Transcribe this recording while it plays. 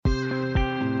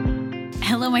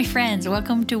Hello, my friends.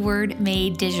 Welcome to Word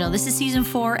Made Digital. This is season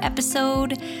 4,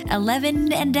 episode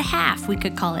 11 and a half, we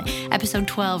could call it. Episode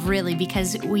 12, really,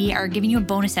 because we are giving you a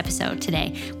bonus episode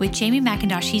today with Jamie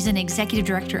McIntosh. He's an executive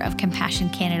director of Compassion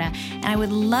Canada. And I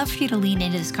would love for you to lean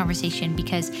into this conversation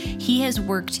because he has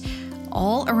worked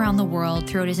all around the world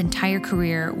throughout his entire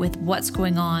career with what's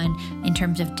going on in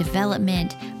terms of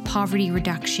development, poverty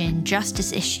reduction,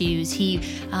 justice issues. He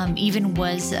even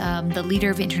was the leader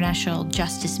of International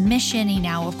Justice Mission. He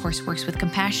now, of course, works with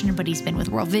Compassion, but he's been with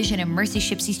World Vision and Mercy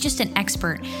Ships. He's just an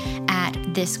expert at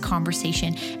this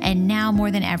conversation. And now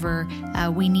more than ever,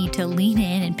 we need to lean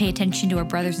in and pay attention to our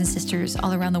brothers and sisters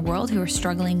all around the world who are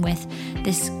struggling with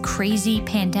this crazy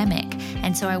pandemic.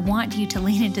 And so I want you to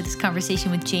lean into this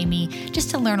conversation with Jamie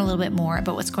just to learn a little bit more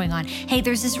about what's going on. Hey,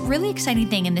 there's this really exciting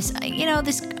thing in this,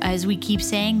 this, as we keep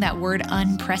saying, that word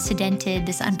unprecedented,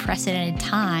 this unprecedented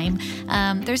time.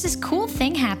 There's this cool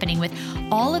thing happening with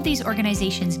all of these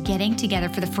organizations getting together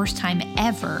for the first time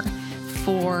ever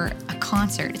for a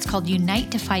concert. It's called Unite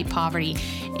to Fight Poverty.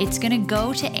 It's going to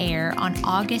go to air on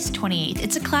August 28th.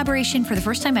 It's a collaboration for the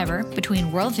first time ever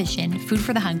between World Vision, Food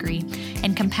for the Hungry,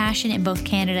 and Compassion in both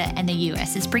Canada and the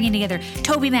U.S. It's bringing together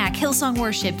Toby Mac, Hillsong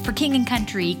Worship, For King and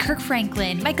Country, Kirk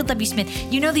Franklin, Michael W.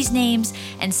 Smith. You know these names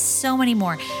and so many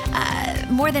more.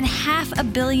 More than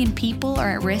 500 million people are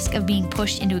at risk of being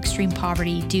pushed into extreme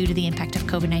poverty due to the impact of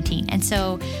COVID-19. And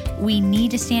so we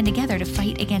need to stand together to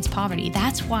fight against poverty.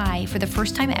 That's why, for the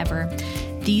first time ever,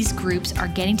 these groups are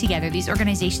getting together. These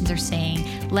organizations are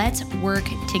saying, let's work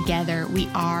together. We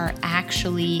are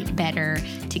actually better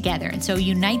together. And so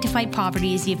Unite to Fight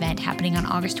Poverty is the event happening on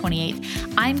August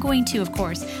 28th. I'm going to, of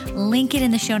course, link it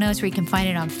in the show notes where you can find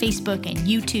it on Facebook and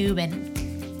YouTube and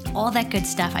all that good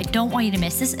stuff. I don't want you to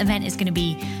miss. This event is going to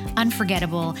be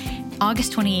unforgettable.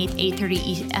 August 28th,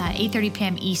 8:30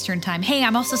 p.m. Eastern Time. Hey,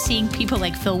 I'm also seeing people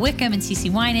like Phil Wickham and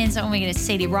CeCe Winans. Oh my goodness,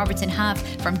 Sadie Robertson Huff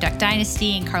from Duck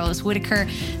Dynasty and Carlos Whitaker.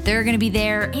 They're going to be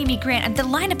there. Amy Grant. The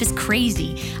lineup is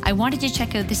crazy. I wanted to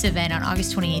check out this event on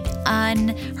August 28th.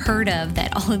 Unheard of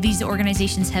that all of these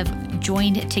organizations have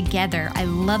joined together. I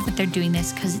love that they're doing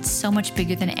this because it's so much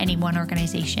bigger than any one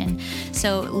organization.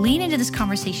 So lean into this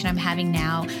conversation I'm having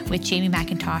now with Jamie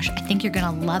McIntosh. I think you're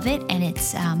going to love it, and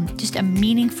it's just a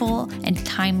meaningful and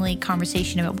timely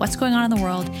conversation about what's going on in the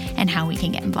world and how we can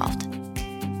get involved.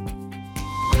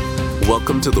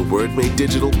 Welcome to the Word Made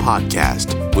Digital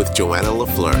podcast with Joanna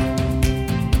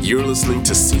LaFleur. You're listening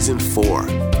to Season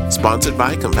 4, sponsored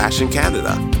by Compassion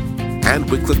Canada and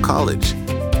Wycliffe College.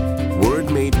 Word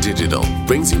Made Digital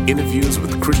brings you interviews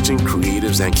with Christian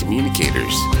creatives and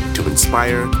communicators to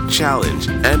inspire, challenge,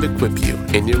 and equip you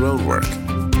in your own work.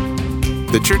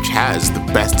 The church has the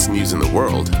best news in the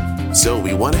world, so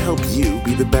we want to help you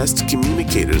be the best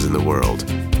communicators in the world.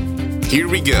 Here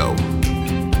we go.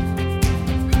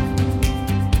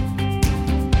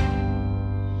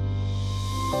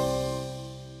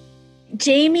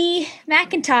 Jamie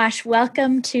McIntosh,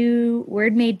 welcome to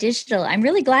Word Made Digital. I'm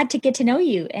really glad to get to know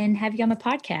you and have you on the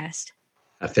podcast.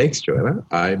 Thanks, Joanna.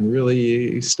 I'm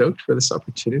really stoked for this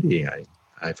opportunity.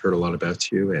 I've heard a lot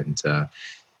about you and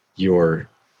your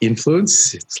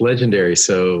influence. It's legendary.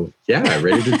 So yeah,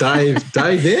 ready to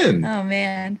dive in. Oh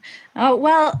man. Oh,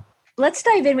 well, let's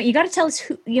dive in. You got to tell us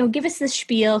who, give us the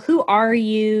spiel. Who are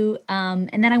you?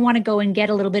 And then I want to go and get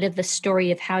a little bit of the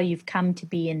story of how you've come to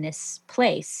be in this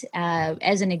place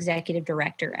as an executive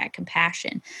director at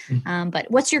Compassion. Mm-hmm.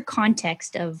 But what's your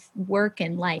context of work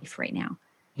and life right now?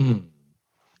 Mm-hmm.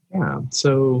 Yeah.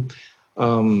 So,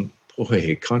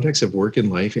 context of work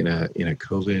and life in a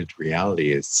COVID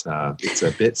reality, it's a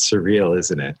bit surreal,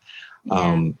 isn't it?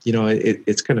 Yeah.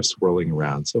 It's kind of swirling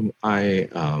around. So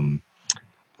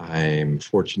I'm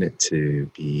fortunate to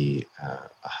be a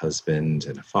husband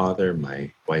and a father.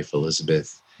 My wife,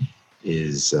 Elizabeth,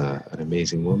 is an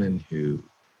amazing woman who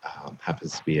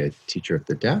happens to be a teacher of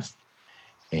the deaf.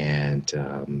 And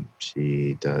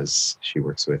she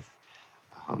works with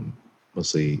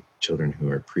mostly children who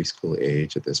are preschool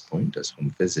age at this point, does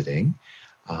home visiting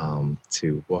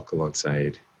to walk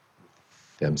alongside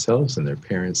themselves and their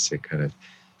parents to kind of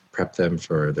prep them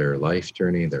for their life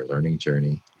journey, their learning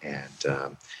journey.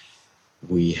 And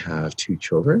we have 2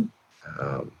 children.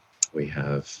 We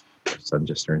have our son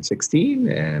just turned 16,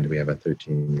 and we have a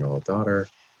 13-year-old daughter.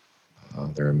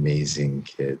 They're amazing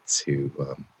kids who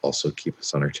also keep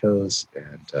us on our toes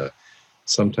and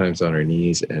sometimes on our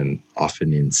knees and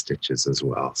often in stitches as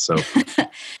well. So,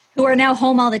 who are now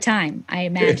home all the time, I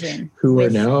imagine. Who are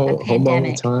now home all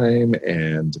the time.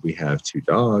 And we have 2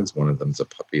 dogs. One of them's a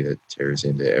puppy that tears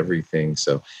into everything.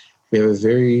 So we have a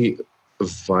very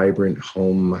vibrant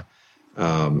home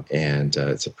and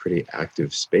it's a pretty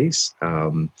active space.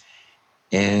 And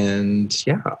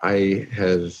yeah, I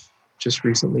have just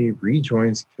recently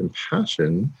rejoined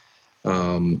Compassion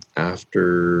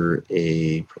after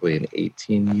probably an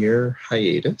 18-year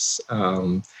hiatus.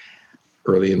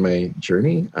 Early in my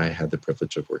journey, I had the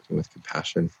privilege of working with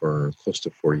Compassion for close to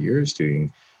 4 years,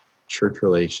 doing church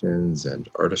relations and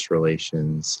artist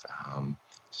relations,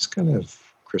 just kind of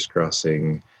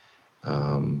crisscrossing,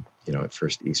 at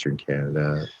first Eastern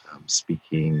Canada,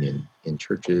 speaking in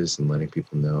churches and letting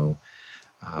people know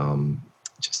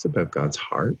just about God's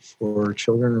heart for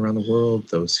children around the world,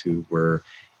 those who were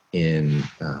in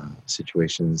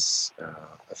situations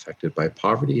affected by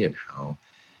poverty, and how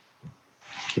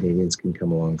Canadians can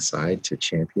come alongside to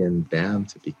champion them,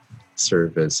 to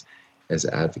serve as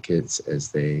advocates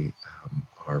as they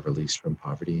are released from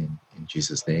poverty in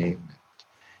Jesus' name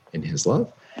and in His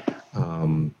love.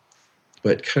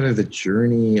 But kind of the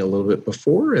journey a little bit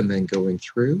before and then going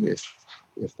through,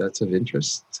 if that's of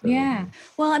interest. Yeah.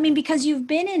 Well, I mean, because you've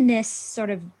been in this sort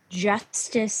of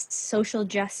justice, social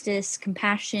justice,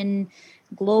 compassion,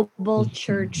 global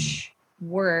church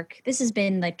work. This has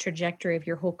been like trajectory of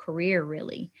your whole career,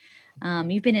 really.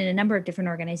 You've been in a number of different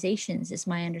organizations, is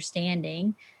my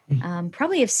understanding.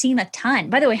 Probably have seen a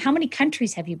ton. By the way, how many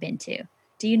countries have you been to?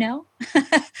 Do you know?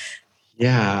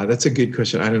 Yeah, that's a good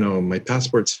question. I don't know. My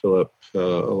passports fill up a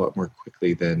lot more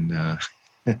quickly than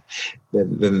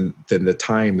the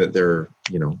time that they're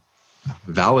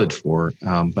valid for.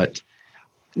 But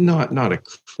not a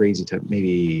crazy time.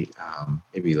 Maybe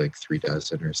like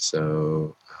 36 or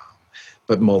so.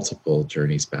 But multiple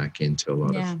journeys back into a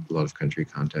lot of country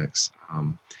contexts.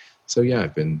 So yeah,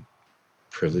 I've been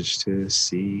privileged to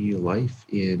see life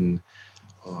in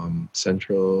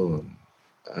Central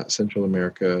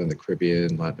America and the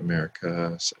Caribbean, Latin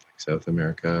America, South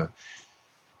America,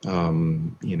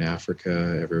 in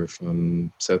Africa, everywhere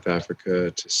from South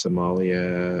Africa to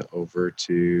Somalia over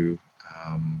to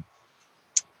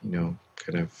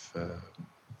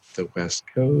the West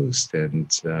Coast,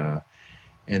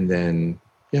 and then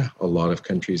a lot of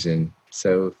countries in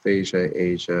South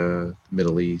Asia,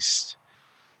 Middle East.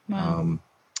 Wow.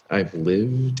 I've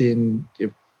born and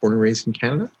raised in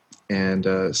Canada,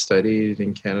 and studied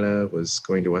in Canada. Was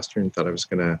going to Western, thought I was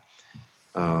going to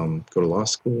go to law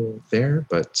school there,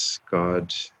 but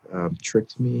God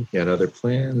tricked me. He had other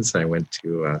plans. I went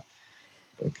to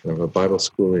kind of a Bible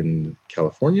school in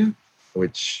California,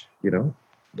 which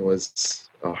was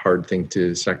a hard thing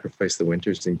to sacrifice the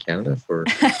winters in Canada for.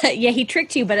 Yeah, he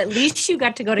tricked you, but at least you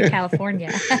got to go to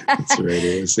California. That's right.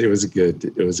 It was a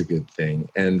good thing.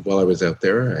 And while I was out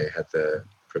there, I had the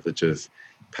privilege of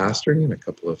pastoring in a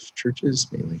couple of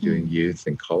churches, mainly doing youth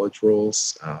and college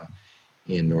roles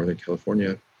in Northern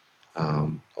California.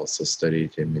 Also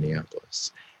studied in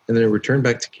Minneapolis. And then I returned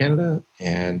back to Canada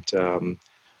and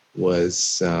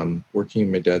was working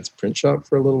in my dad's print shop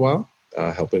for a little while,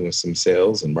 helping with some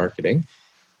sales and marketing.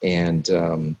 And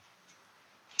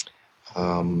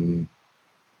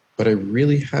but I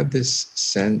really had this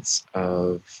sense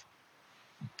of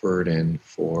burden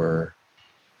for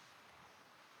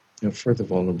the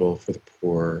vulnerable, for the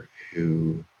poor,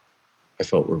 who I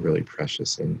felt were really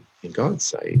precious in God's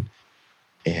sight,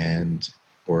 and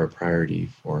were a priority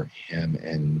for Him,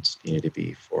 and needed to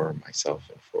be for myself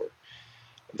and for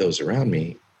those around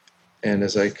me. And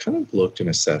as I kind of looked and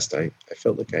assessed, I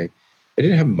felt like I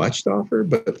didn't have much to offer,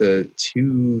 but the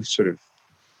two sort of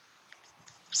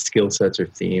skill sets or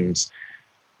themes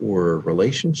were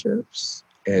relationships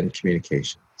and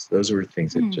communications. Those were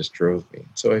things that just drove me.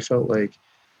 So I felt like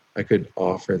I could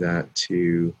offer that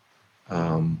to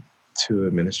a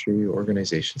ministry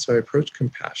organization. So I approached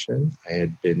Compassion. I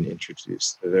had been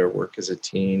introduced to their work as a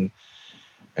teen.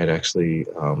 I'd actually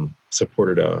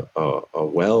supported a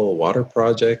water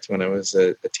project when I was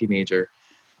a teenager,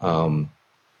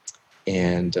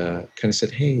 and kind of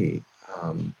said, hey,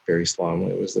 Barry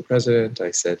Slomley was the president.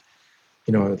 I said,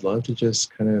 I would love to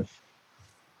just kind of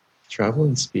travel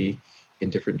and speak in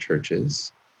different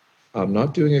churches,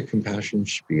 not doing a compassion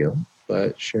spiel,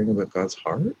 but sharing about God's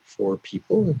heart for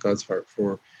people and God's heart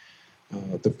for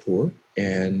the poor,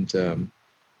 and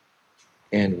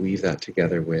weave that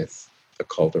together with a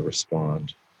call to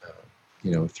respond,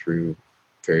 through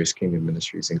various kingdom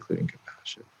ministries, including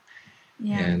Compassion.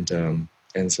 Yeah.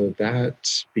 And so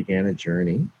that began a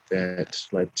journey that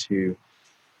led to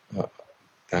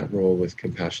that role with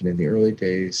Compassion in the early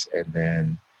days. And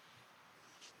then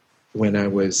when I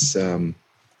was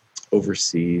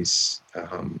overseas,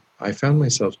 I found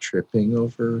myself tripping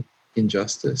over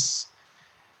injustice,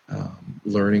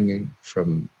 learning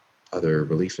from other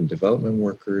relief and development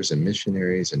workers and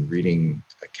missionaries and reading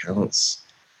accounts,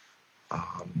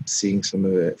 seeing some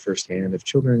of it firsthand of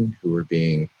children who were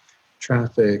being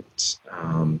trafficked,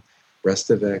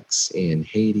 Restavex in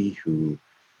Haiti who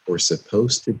were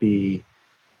supposed to be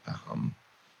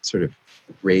sort of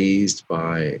raised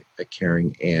by a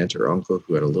caring aunt or uncle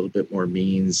who had a little bit more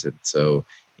means. And so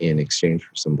in exchange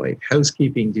for some light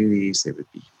housekeeping duties, they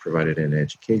would be provided an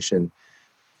education.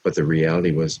 But the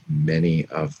reality was many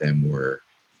of them were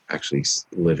actually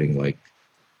living like,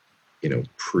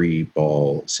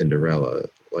 pre-ball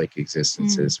Cinderella-like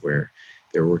existences where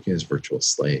they were working as virtual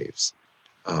slaves.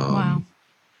 Wow.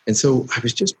 And so I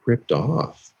was just ripped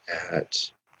off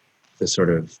at the sort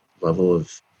of level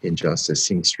of injustice,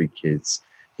 seeing street kids,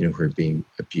 who are being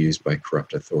abused by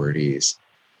corrupt authorities,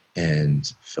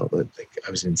 and felt that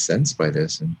I was incensed by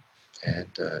this, and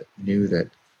knew that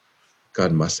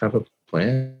God must have a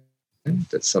plan,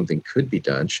 that something could be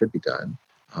done, should be done,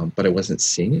 but I wasn't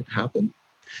seeing it happen.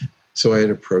 So I had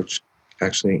approached,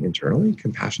 actually internally,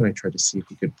 Compassion. I tried to see if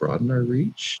we could broaden our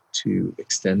reach to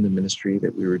extend the ministry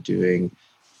that we were doing,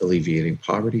 alleviating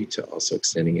poverty, to also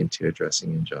extending into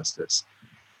addressing injustice.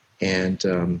 And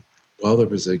while there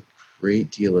was a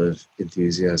great deal of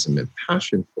enthusiasm and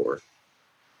passion for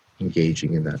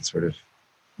engaging in that sort of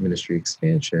ministry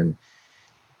expansion,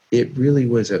 it really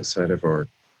was outside of our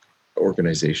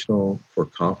organizational core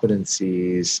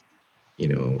competencies,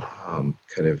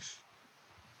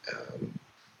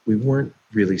 we weren't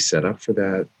really set up for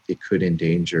that. It could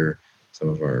endanger some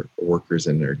of our workers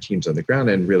and their teams on the ground,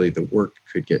 and really the work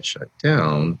could get shut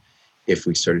down if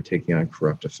we started taking on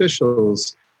corrupt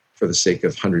officials for the sake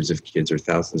of hundreds of kids or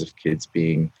thousands of kids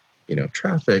being,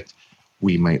 trafficked.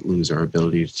 We might lose our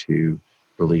ability to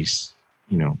release,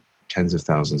 tens of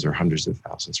thousands or hundreds of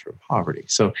thousands from poverty.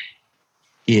 So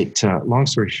long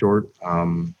story short,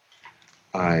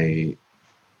 I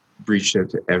reached out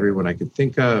to everyone I could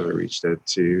think of. I reached out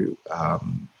to,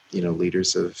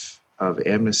 leaders of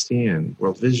Amnesty and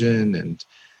World Vision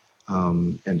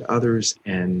and others,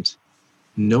 and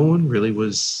no one really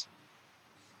was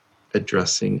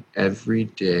addressing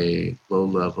everyday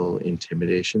low-level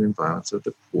intimidation and violence of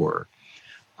the poor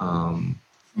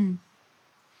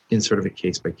in sort of a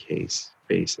case-by-case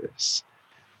basis.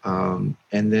 And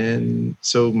then,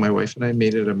 so my wife and I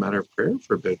made it a matter of prayer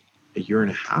for about a year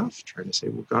and a half, trying to say,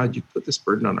 well, God, you put this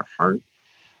burden on our heart.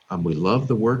 We love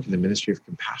the work in the ministry of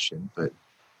compassion, but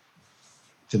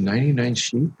the 99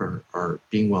 sheep are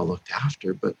being well looked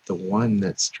after, but the one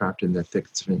that's trapped in the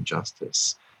thickets of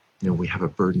injustice, we have a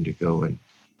burden to go and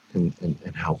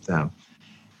help them.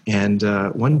 And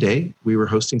one day we were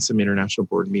hosting some international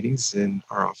board meetings in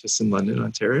our office in London,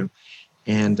 Ontario,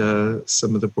 and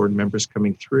some of the board members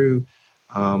coming through,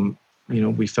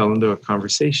 we fell into a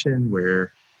conversation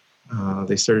where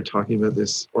they started talking about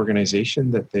this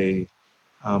organization that they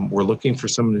were looking for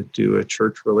someone to do a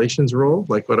church relations role,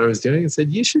 like what I was doing, and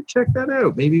said, you should check that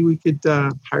out. Maybe we could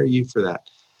hire you for that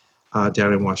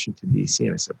down in Washington, D.C.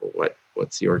 And I said, well,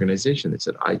 what's the organization? They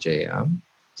said, IJM. I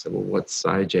said, well, what's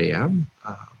IJM?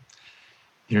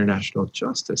 International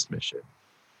Justice Mission.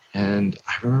 And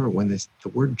I remember when the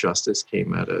word justice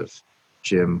came out of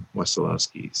Jim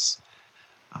Wesolowski's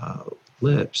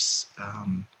lips,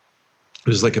 it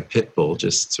was like a pit bull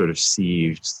just sort of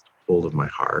seized hold of my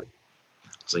heart. I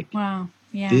was like, wow,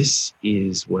 yeah, this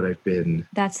is what I've been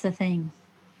that's the thing,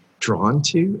 drawn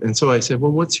to. And so I said,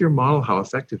 well, what's your model? How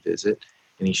effective is it?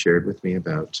 And he shared with me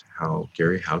about how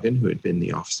Gary Haugen, who had been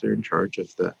the officer in charge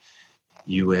of the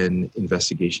UN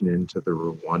investigation into the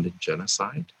Rwandan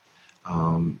genocide,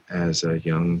 as a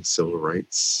young civil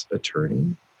rights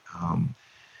attorney,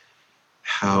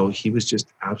 how he was just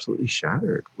absolutely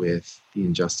shattered with the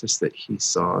injustice that he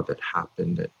saw that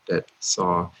happened, that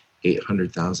saw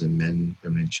 800,000 men,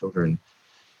 women, and children,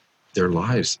 their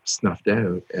lives snuffed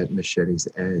out at Machete's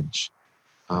edge,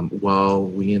 while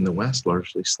we in the West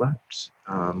largely slept.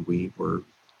 We were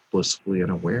blissfully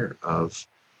unaware of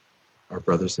our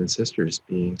brothers and sisters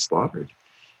being slaughtered.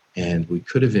 And we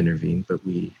could have intervened, but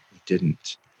we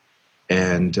didn't.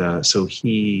 And so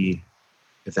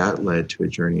that led to a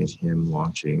journey of him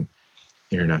launching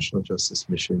International Justice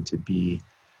Mission to be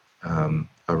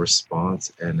a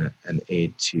response and an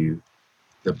aid to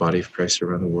the body of Christ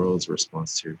around the world's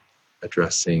response to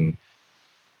addressing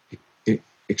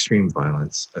extreme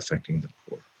violence affecting the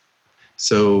poor.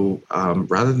 So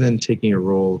rather than taking a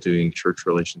role doing church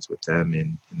relations with them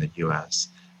in the US,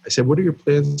 I said, what are your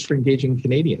plans for engaging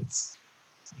Canadians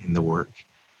in the work?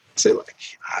 say, like,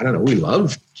 I don't know, we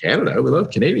love Canada, we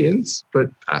love Canadians, but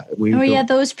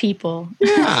those people.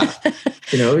 Yeah.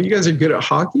 You guys are good at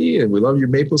hockey and we love your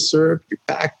maple syrup, your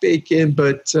back bacon,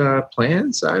 but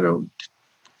plans, I don't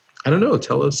know.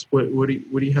 Tell us what do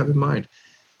you have in mind?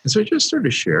 And so I just started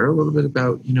to share a little bit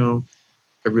about,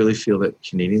 I really feel that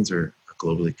Canadians are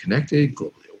globally connected,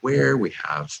 globally aware. We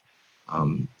have,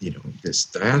 this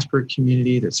diaspora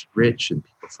community that's rich and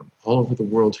people from all over the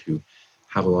world who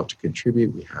have a lot to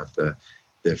contribute. We have the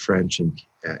French and,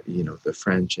 the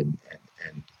French and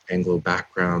Anglo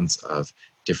backgrounds of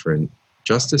different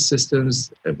justice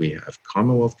systems. And we have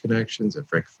Commonwealth connections and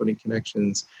Francophone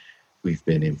connections. We've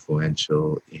been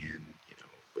influential in,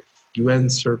 with UN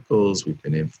circles. We've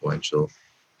been influential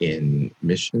in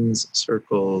missions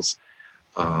circles.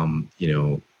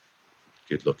 You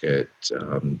could look at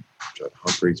John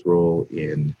Humphrey's role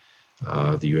in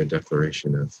the UN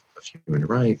Declaration of Human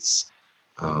Rights.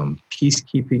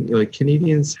 Peacekeeping,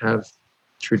 Canadians have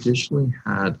traditionally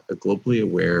had a globally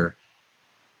aware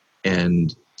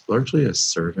and largely a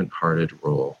servant-hearted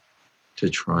role to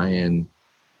try and,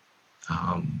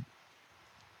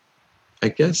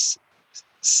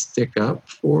 stick up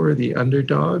for the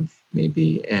underdog,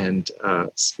 maybe, and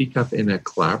speak up in a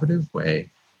collaborative way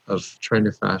of trying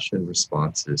to fashion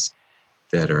responses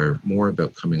that are more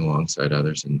about coming alongside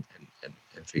others and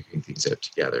figuring things out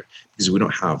together. Because we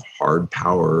don't have hard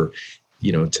power,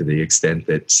 to the extent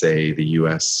that, say, the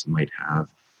US might have,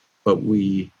 but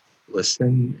we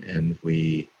listen and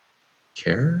we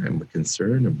care and we're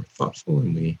concerned and we're thoughtful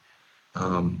and we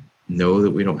know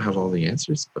that we don't have all the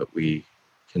answers, but we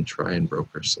can try and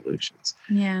broker solutions.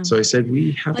 Yeah. So I said,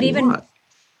 we have a lot.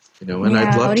 And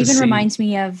I'd love to see. It even reminds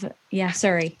me of,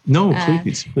 sorry. No,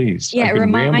 please. Yeah, I've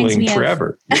been rambling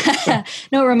forever.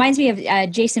 No, it reminds me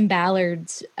of Jason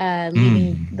Ballard's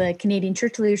leading the Canadian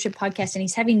Church Leadership Podcast, and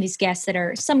he's having these guests that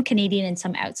are some Canadian and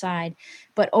some outside,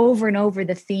 but over and over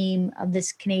the theme of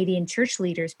this Canadian Church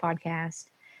Leaders Podcast,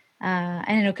 and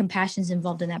I know Compassion's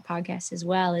involved in that podcast as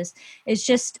well, is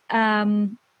just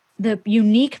the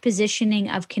unique positioning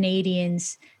of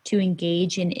Canadians to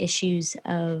engage in issues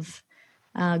of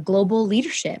global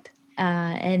leadership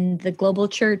and the global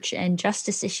church and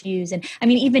justice issues. And I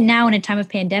mean, even now in a time of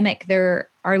pandemic, there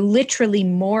are literally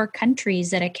more countries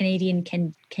that a Canadian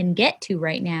can get to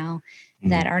right now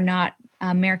that are not,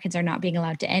 Americans are not being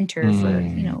allowed to enter for,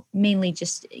 mainly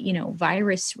just,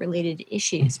 virus related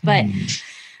issues. But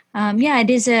it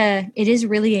is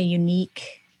really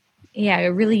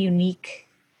a really unique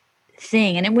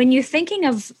thing. And when you're thinking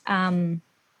of,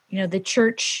 the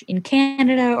church in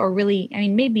Canada, or really,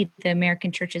 maybe the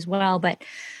American church as well, but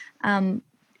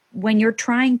when you're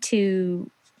trying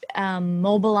to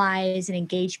mobilize and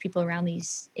engage people around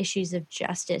these issues of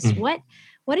justice,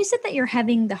 what is it that you're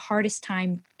having the hardest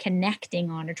time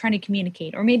connecting on or trying to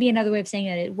communicate? Or maybe another way of saying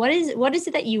it, what is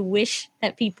it that you wish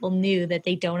that people knew that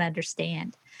they don't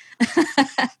understand?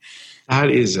 That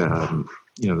is,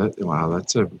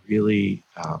 that's a really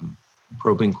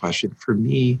probing question. For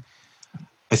me,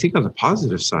 I think on the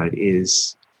positive side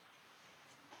is,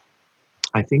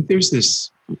 I think there's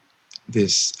this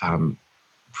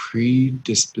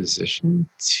predisposition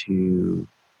to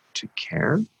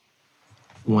care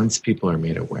once people are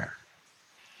made aware.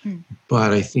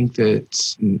 But I think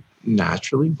that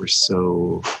naturally we're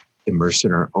so immersed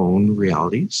in our own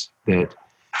realities that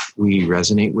we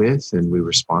resonate with and we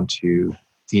respond to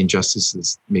the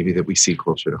injustices maybe that we see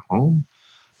closer to home.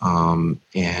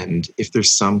 And if there's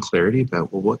some clarity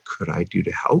about, well, what could I do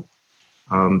to help?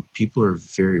 People are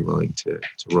very willing to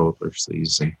roll up their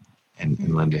sleeves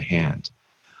and lend a hand.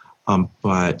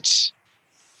 But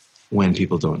when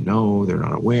people don't know, they're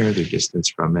not aware, they're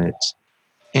distanced from it,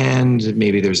 and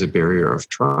maybe there's a barrier of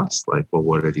trust, like, well,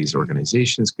 what are these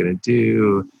organizations going to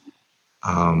do?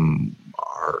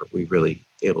 Are we really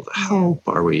able to help?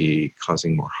 Are we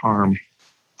causing more harm?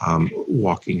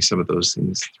 Walking some of those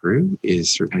things through is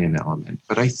certainly an element.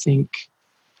 But I think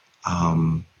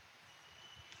in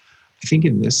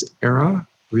this era,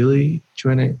 really,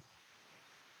 Joanna,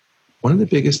 one of the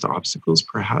biggest obstacles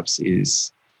perhaps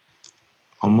is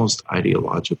almost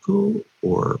ideological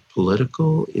or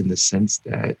political, in the sense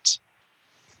that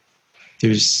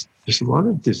there's a lot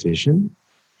of division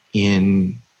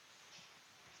in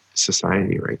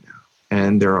society right now.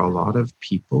 And there are a lot of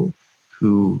people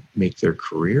who make their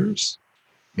careers,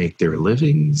 make their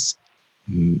livings,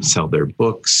 sell their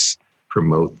books,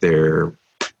 promote their,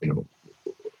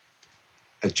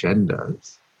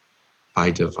 agendas by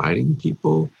dividing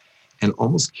people and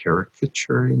almost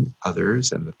caricaturing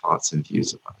others and the thoughts and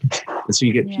views of others. And so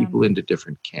you get people into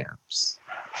different camps.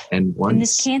 And once, and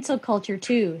this cancel culture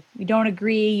too. You don't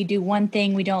agree, you do one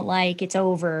thing we don't like, it's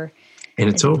over. and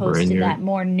it's as over, opposed and to you're, that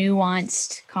more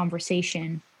nuanced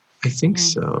conversation. I think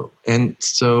so. And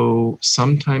so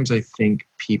sometimes I think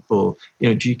people,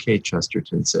 G.K.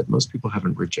 Chesterton said, most people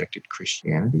haven't rejected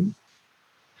Christianity,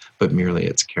 but merely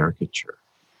its caricature.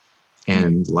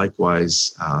 And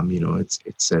likewise,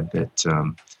 it's said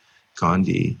that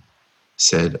Gandhi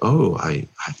said, "Oh, I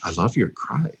love your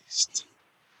Christ,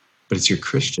 but it's your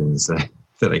Christians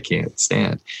that I can't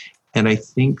stand." And I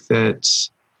think that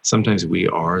sometimes we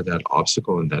are that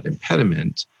obstacle and that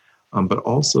impediment, but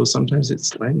also sometimes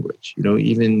it's language.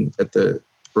 Even at the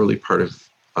early part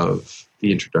of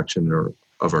the introduction or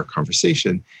of our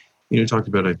conversation, talked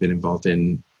about I've been involved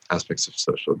in aspects of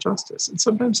social justice, and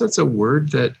sometimes that's a word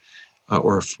that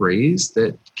or a phrase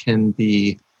that can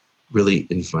be really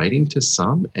inviting to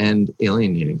some and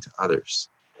alienating to others.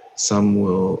 Some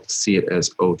will see it as,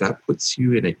 oh, that puts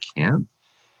you in a camp.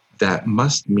 That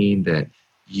must mean that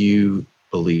you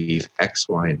believe X,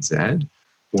 Y, and Z,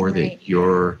 or Right.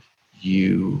 that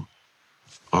you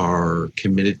are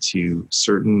committed to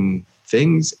certain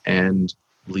things and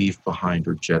leave behind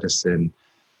or jettison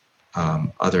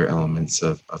other elements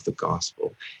of the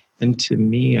gospel. And to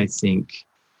me, I think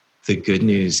the good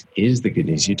news is the good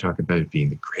news. You talk about it being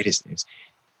the greatest news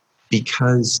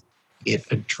because it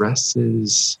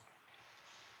addresses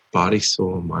body,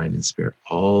 soul, mind, and spirit,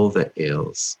 all that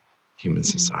ails human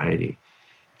society.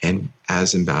 And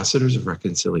as ambassadors of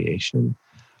reconciliation,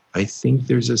 I think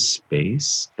there's a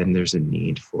space and there's a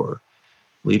need for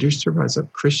leaders to rise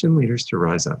up, Christian leaders to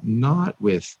rise up, not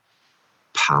with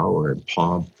power and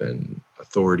pomp and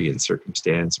authority and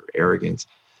circumstance or arrogance,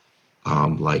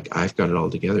 like I've got it all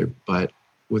together, but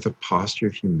with a posture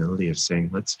of humility of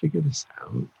saying, let's figure this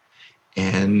out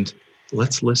and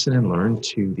let's listen and learn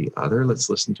to the other. Let's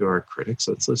listen to our critics.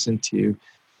 Let's listen to,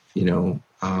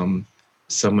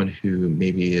 someone who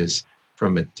maybe is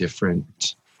from a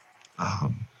different,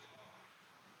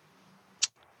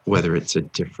 whether it's a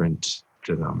different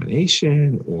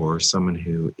denomination or someone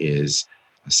who is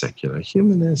a secular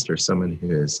humanist or someone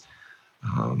who is,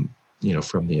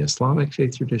 from the Islamic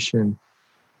faith tradition,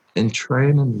 and try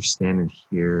and understand and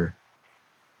hear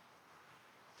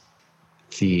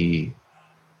the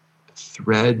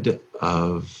thread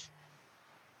of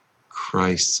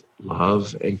Christ's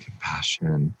love and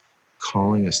compassion,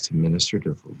 calling us to minister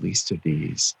to the least of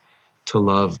these, to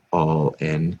love all,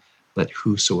 and let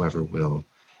whosoever will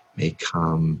may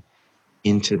come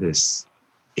into this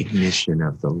ignition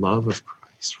of the love of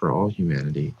Christ for all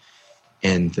humanity,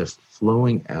 and the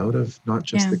flowing out of not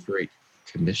just the Great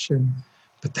Commission,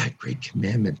 but that great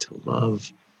commandment to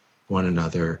love one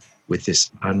another with this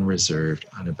unreserved,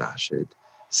 unabashed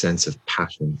sense of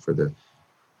passion for the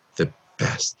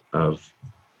best of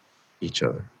each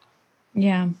other.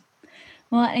 Yeah.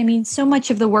 Well, I mean, so much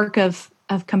of the work of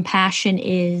compassion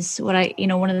is what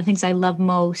one of the things I love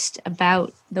most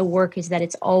about the work is that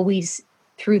it's always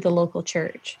through the local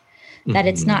church, that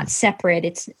it's not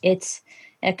separate. It's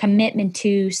a commitment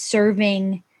to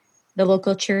serving the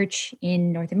local church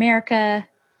in North America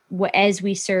as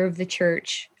we serve the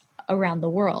church around the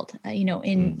world,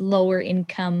 in lower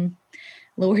income,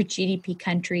 lower GDP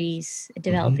countries,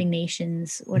 developing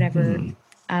nations, whatever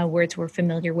words we're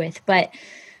familiar with. But,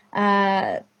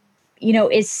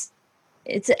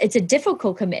 it's a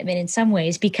difficult commitment in some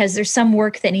ways because there's some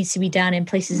work that needs to be done in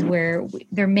places where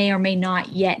there may or may not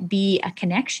yet be a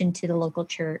connection to the local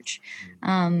church.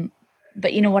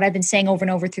 But what I've been saying over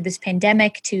and over through this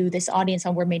pandemic to this audience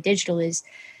on Word Made Digital is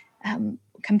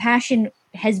compassion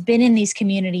has been in these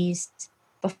communities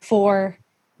before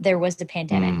there was the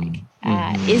pandemic.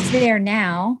 Is there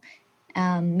now,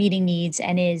 meeting needs,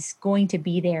 and is going to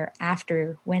be there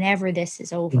after, whenever this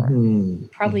is over,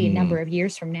 probably a number of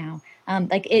years from now.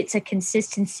 It's a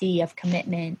consistency of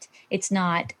commitment. It's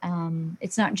not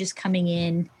just coming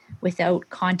in without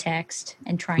context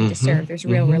and trying to serve. There's a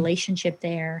real relationship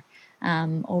there.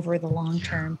 Over the long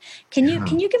term. Can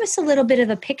you give us a little bit of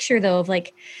a picture though of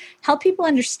help people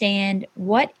understand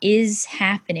what is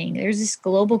happening? There's this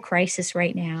global crisis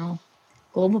right now,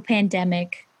 global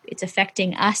pandemic. It's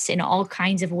affecting us in all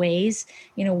kinds of ways.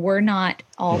 We're not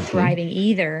all thriving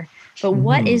either, but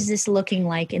what is this looking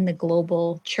like in the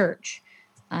global church,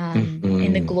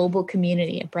 in the global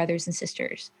community of brothers and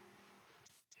sisters?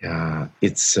 Yeah,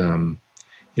 it's,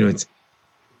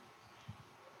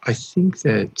 I think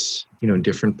that, in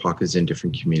different pockets in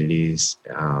different communities,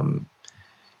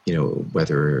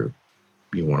 whether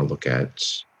you want to look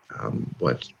at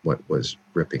what was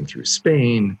ripping through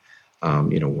Spain,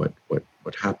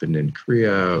 what happened in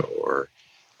Korea, or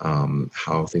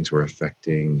how things were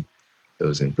affecting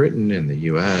those in Britain and the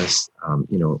US,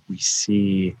 we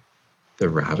see the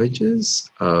ravages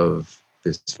of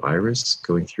this virus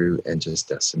going through and just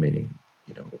decimating,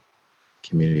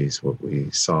 communities, what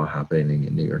we saw happening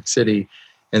in New York City.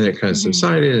 And then it kind of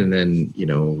subsided. And then,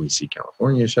 we see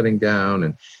California shutting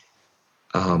down.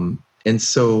 And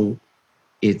so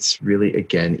it's really,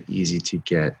 again, easy to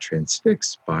get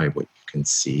transfixed by what you can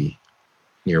see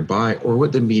nearby or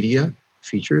what the media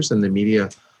features. And the media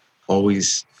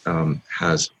always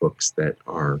has hooks that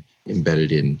are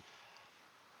embedded in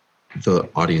the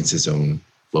audience's own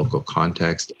local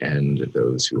context and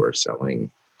those who are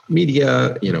selling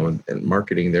media, and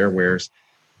marketing their wares.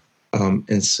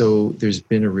 And so there's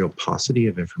been a real paucity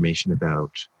of information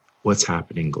about what's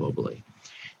happening globally.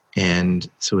 And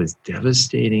so as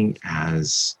devastating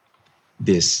as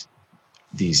these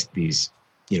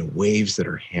waves that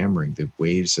are hammering, the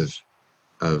waves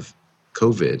of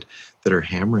COVID that are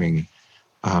hammering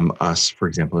us, for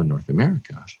example, in North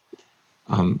America,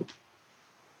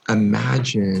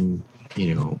 imagine,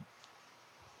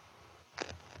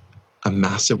 a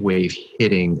massive wave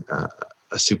hitting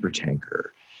a super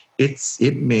tanker.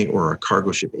 It may, or a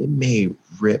cargo ship, it may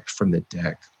rip from the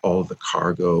deck all the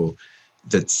cargo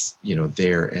that's,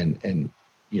 there and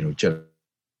jettison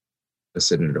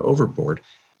it overboard,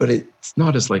 but it's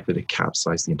not as likely to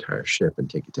capsize the entire ship and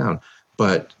take it down.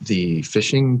 But the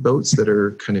fishing boats that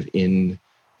are kind of in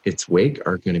its wake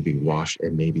are going to be washed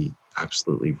and maybe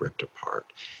absolutely ripped apart.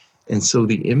 And so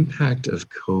the impact of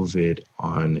COVID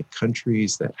on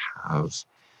countries that have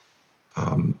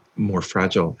more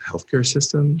fragile healthcare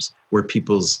systems, where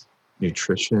people's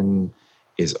nutrition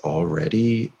is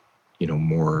already,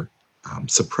 more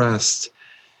suppressed,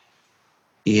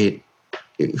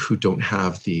 who don't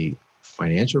have the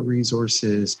financial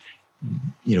resources.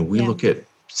 We look at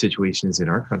situations in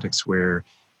our context where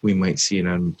we might see an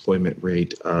unemployment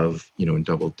rate of, in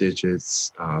double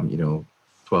digits,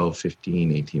 12,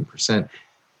 15, 18%.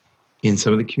 In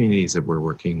some of the communities that we're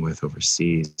working with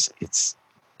overseas, it's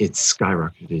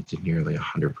skyrocketed to nearly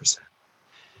 100%.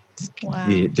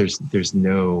 Wow. There's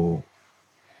no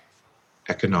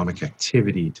economic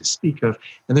activity to speak of,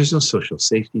 and there's no social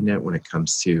safety net when it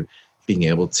comes to being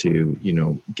able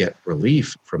to, get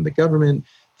relief from the government.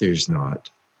 There's not,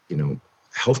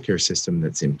 healthcare system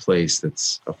that's in place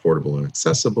that's affordable and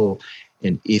accessible.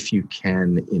 And if you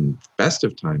can, in the best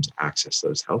of times, access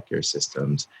those healthcare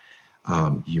systems,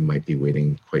 you might be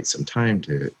waiting quite some time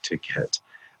to get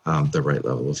the right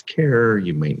level of care.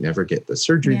 You might never get the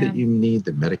surgery that you need.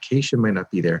 The medication might not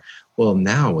be there. Well,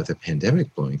 now with a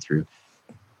pandemic blowing through,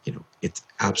 it's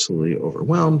absolutely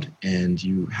overwhelmed. And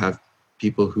you have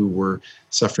people who were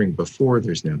suffering before.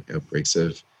 There's now outbreaks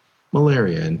of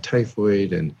malaria and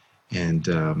typhoid and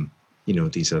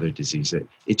these other diseases.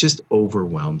 It just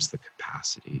overwhelms the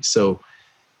capacity. So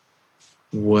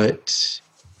what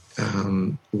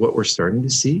we're starting to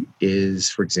see is,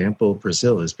 for example,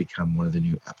 Brazil has become one of the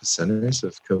new epicenters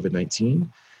of COVID-19.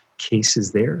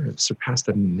 Cases there have surpassed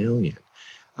 1 million.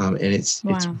 And it's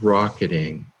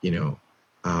rocketing,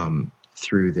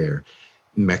 through there.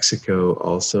 Mexico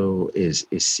also is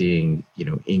seeing,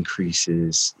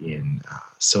 increases in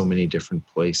so many different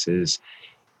places.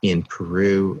 In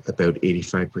Peru, about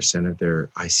 85% of their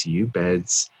ICU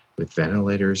beds with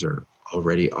ventilators are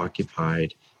already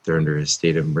occupied. They're under a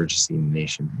state of emergency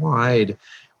nationwide,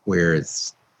 where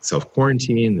it's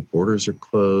self-quarantine, the borders are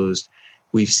closed.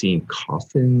 We've seen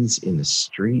coffins in the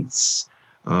streets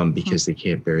because they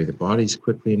can't bury the bodies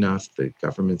quickly enough. The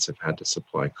governments have had to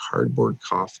supply cardboard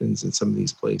coffins in some of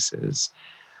these places.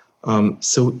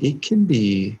 So it can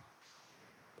be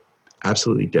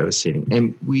absolutely devastating.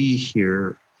 And we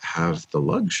here have the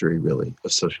luxury, really,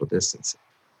 of social distancing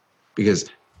because,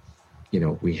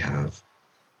 we have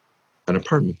an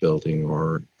apartment building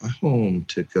or a home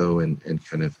to go and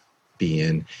kind of be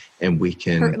in, and we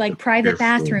can like private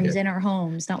bathrooms in our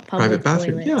homes, not public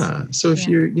toilets. Yeah. So if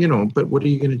you're, but what are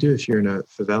you going to do if you're in a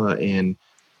favela in,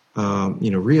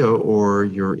 Rio, or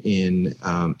you're in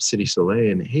Cité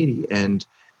Soleil in Haiti, and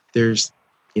there's,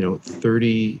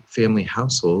 30 family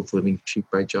households living cheek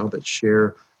by jowl that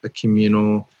share a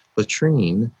communal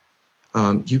latrine.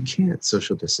 You can't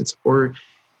social distance. Or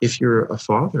if you're a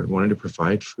father wanting to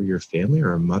provide for your family,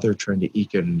 or a mother trying to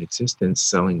eke out an existence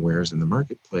selling wares in the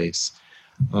marketplace,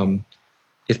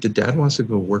 if the dad wants to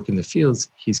go work in the fields,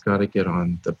 he's got to get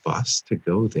on the bus to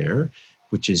go there,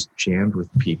 which is jammed with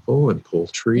people and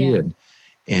poultry.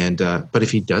 But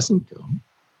if he doesn't go,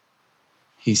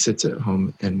 he sits at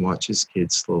home and watches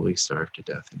kids slowly starve to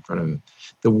death in front of him.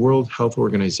 The World Health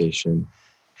Organization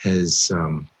has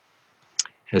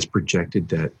projected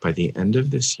that by the end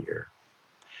of this year,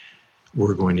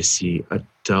 we're going to see a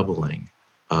doubling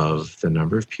of the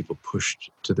number of people pushed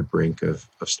to the brink of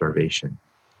starvation.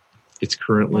 It's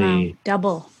currently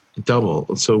double.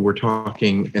 So we're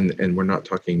talking, and we're not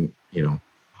talking,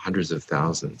 hundreds of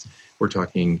thousands. We're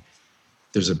talking,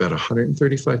 there's about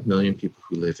 135 million people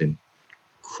who live in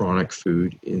chronic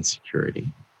food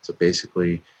insecurity. So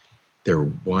basically, they're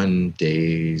one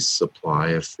day's supply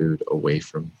of food away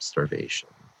from starvation.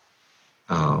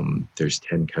 There's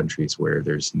 10 countries where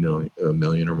there's a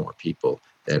million or more people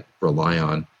that rely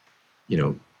on,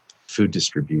 food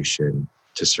distribution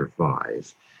to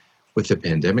survive. With the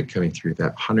pandemic coming through,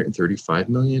 that 135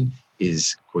 million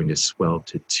is going to swell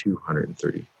to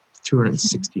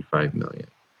 265 million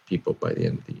people by the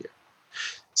end of the year.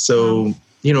 So,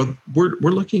 we're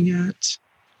looking at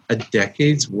a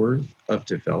decade's worth of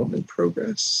development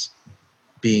progress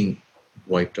being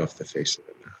wiped off the face of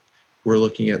the map. We're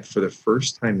looking at, for the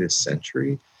first time this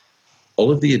century,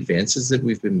 all of the advances that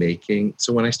we've been making.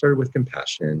 So when I started with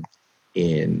Compassion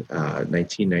in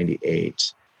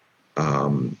 1998,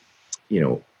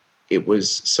 it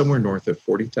was somewhere north of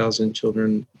 40,000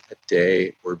 children a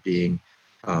day were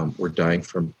dying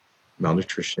from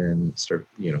malnutrition,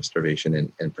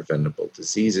 starvation, and preventable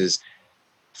diseases.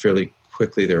 Fairly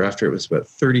quickly thereafter, it was about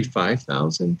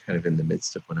 35,000, kind of in the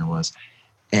midst of when I was.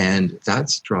 And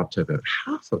that's dropped to about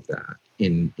half of that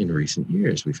in recent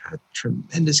years. We've had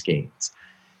tremendous gains.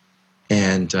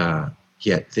 And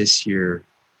yet this year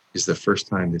is the first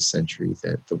time this century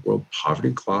that the world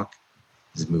poverty clock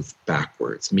has moved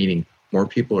backwards, meaning more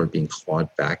people are being clawed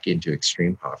back into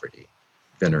extreme poverty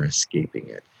than are escaping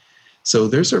it. So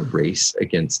there's a race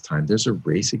against time. There's a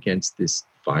race against this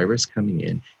virus coming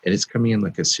in, and it's coming in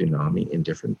like a tsunami in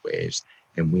different waves.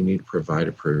 And we need to provide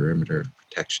a perimeter of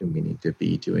protection. We need to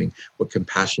be doing what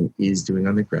Compassion is doing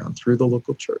on the ground through the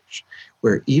local church,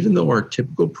 where even though our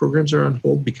typical programs are on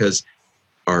hold because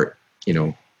the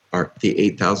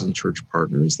 8,000 church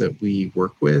partners that we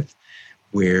work with,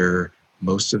 where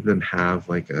most of them have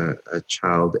like a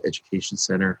child education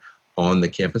center on the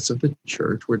campus of the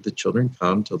church where the children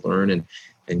come to learn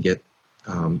and get,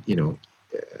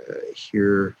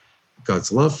 hear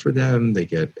God's love for them. They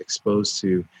get exposed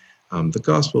to the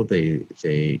gospel.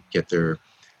 They get their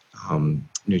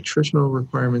nutritional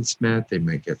requirements met. They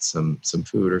might get some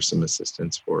food or some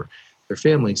assistance for their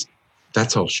families.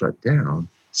 That's all shut down.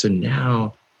 So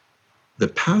now the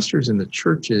pastors in the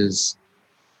churches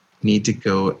need to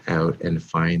go out and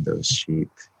find those sheep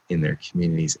in their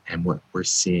communities. And what we're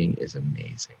seeing is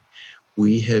amazing.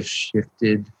 We have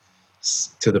shifted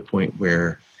to the point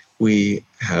where we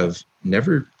have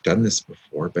never done this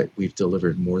before, but we've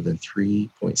delivered more than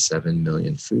 3.7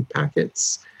 million food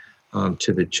packets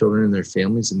to the children and their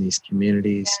families in these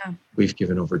communities. Yeah. We've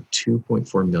given over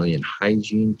 2.4 million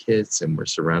hygiene kits, and we're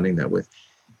surrounding that with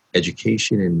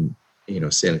education and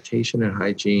sanitation and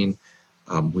hygiene.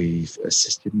 We've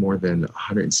assisted more than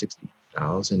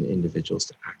 160,000 individuals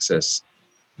to access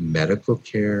medical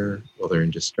care while they're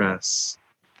in distress.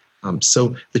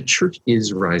 So the church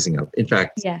is rising up. In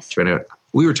fact, yes. Joanna,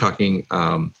 we were talking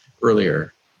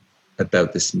earlier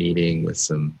about this meeting with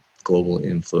some global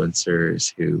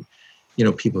influencers who,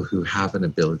 people who have an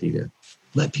ability to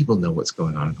let people know what's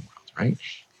going on in the world, right?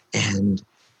 And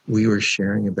we were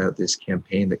sharing about this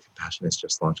campaign that Compassion has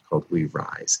just launched called We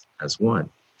Rise as One.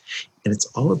 And it's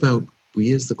all about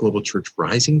we as the global church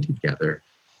rising together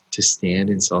to stand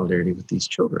in solidarity with these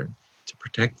children, to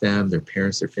protect them, their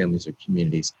parents, their families, their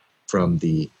communities from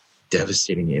the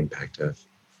devastating impact of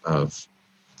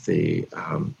the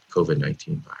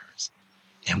COVID-19 virus.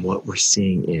 And what we're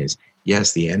seeing is,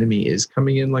 yes, the enemy is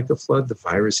coming in like a flood. The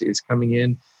virus is coming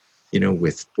in,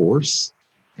 with force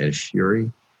and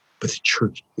fury, but the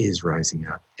church is rising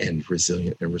up and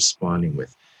resilient and responding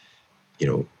with,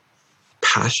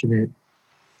 passionate,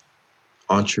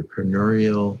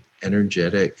 entrepreneurial,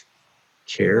 energetic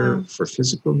care for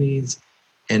physical needs,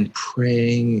 and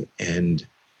praying and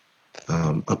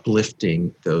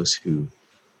uplifting those who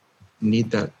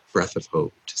need that breath of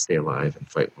hope to stay alive and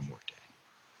fight one more day.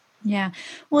 Yeah.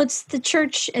 Well, it's the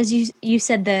church, as you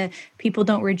said, the people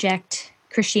don't reject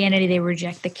Christianity, they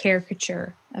reject the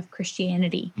caricature of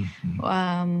Christianity,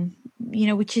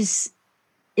 which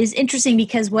is interesting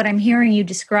because what I'm hearing you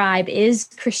describe is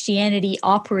Christianity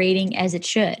operating as it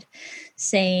should,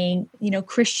 saying,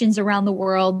 Christians around the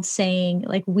world saying,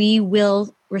 like, we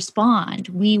will respond,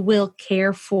 we will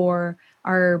care for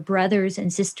our brothers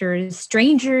and sisters,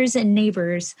 strangers and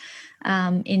neighbors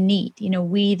in need.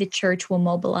 We, the church, will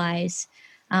mobilize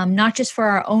not just for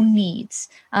our own needs.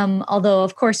 Although,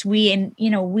 of course, we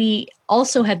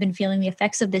also have been feeling the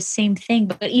effects of this same thing,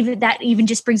 but even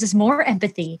just brings us more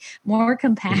empathy, more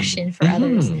compassion for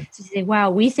others. So you say, wow,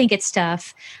 we think it's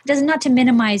tough. It doesn't, not to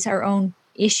minimize our own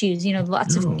issues.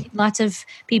 Lots of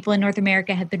people in North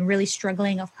America have been really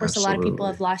struggling. Of course, a lot of people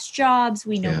have lost jobs.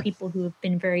 We know people who have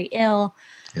been very ill.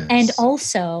 Yes. And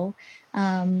also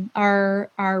our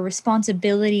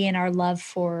responsibility and our love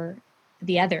for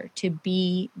the other to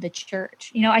be the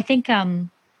church. I think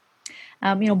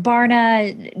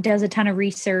Barna does a ton of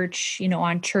research,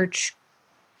 on church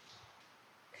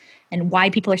and why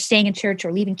people are staying in church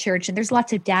or leaving church. And there's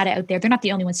lots of data out there. They're not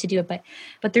the only ones to do it,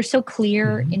 but they're so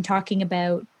clear in talking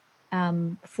about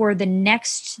for the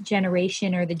next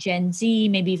generation or the Gen Z,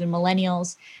 maybe even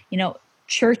millennials,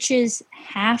 churches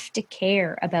have to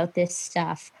care about this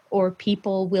stuff or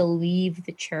people will leave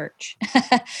the church.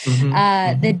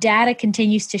 The data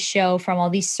continues to show from all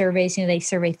these surveys, they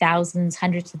survey thousands,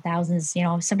 hundreds of thousands,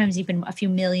 sometimes even a few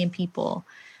million people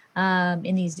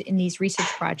in these research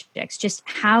projects, just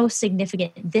how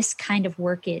significant this kind of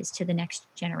work is to the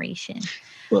next generation.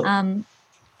 Well,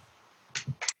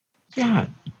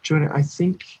 Joanna, I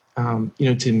think,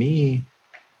 to me,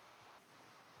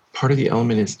 part of the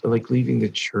element is like leaving the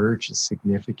church is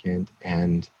significant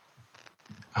and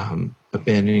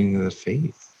abandoning the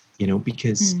faith,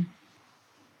 because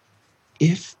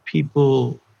if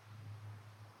people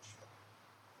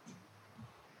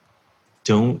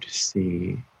don't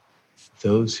see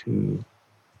those who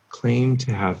claim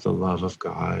to have the love of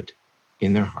God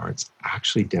in their hearts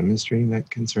actually demonstrating that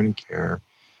concern and care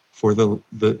for the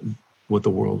what the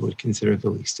world would consider the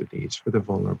least of these, for the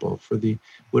vulnerable, for the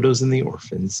widows and the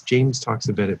orphans. James talks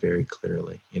about it very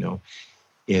clearly,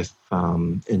 if,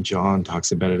 and John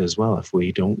talks about it as well. If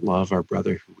we don't love our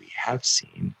brother who we have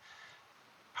seen,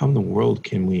 how in the world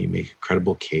can we make a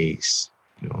credible case,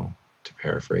 to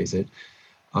paraphrase it,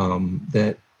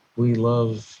 that we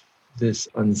love this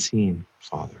unseen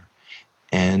Father?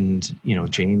 And,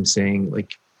 James saying,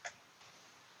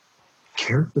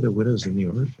 care for the widows and the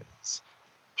orphans.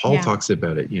 Paul talks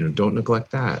about it, don't neglect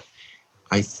that.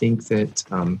 I think that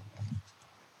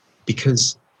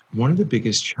because one of the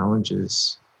biggest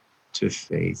challenges to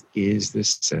faith is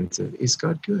this sense of, is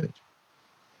God good?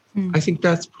 I think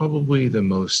that's probably the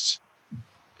most,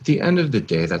 at the end of the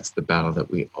day, that's the battle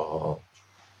that we all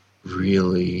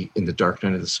really, in the dark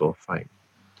night of the soul, fight.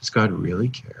 Does God really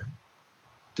care?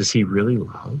 Does he really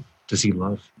love? Does he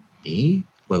love me,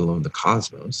 let alone the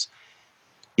cosmos?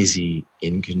 Is he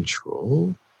in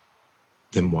control?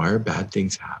 Then why are bad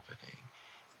things happening?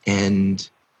 And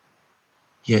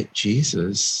yet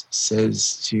Jesus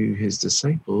says to his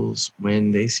disciples,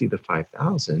 when they see the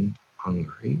 5,000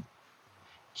 hungry,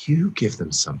 you give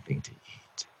them something to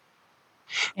eat.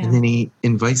 Yeah. And then he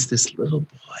invites this little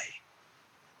boy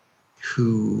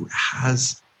who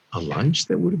has a lunch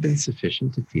that would have been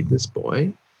sufficient to feed this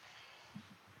boy,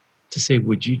 to say,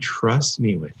 would you trust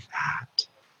me with that?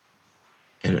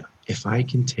 And if I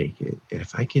can take it, and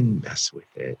if I can mess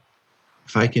with it,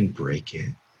 if I can break it,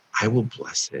 I will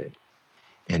bless it.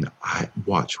 And I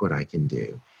watch what I can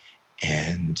do.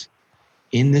 And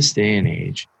in this day and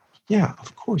age,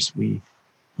 of course, we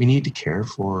need to care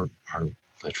for our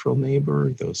literal neighbor,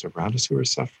 those around us who are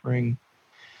suffering.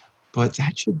 But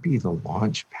that should be the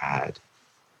launch pad,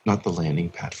 not the landing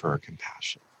pad for our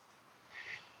compassion.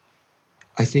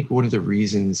 I think one of the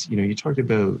reasons, you talked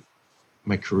about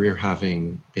my career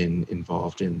having been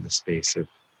involved in the space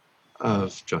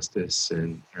of justice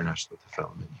and international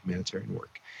development, humanitarian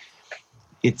work.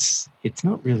 It's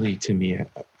not really, to me, a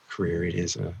career. It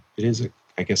is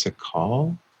I guess a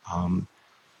call.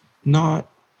 Not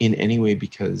in any way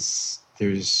because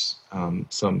there's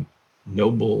some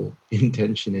noble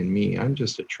intention in me. I'm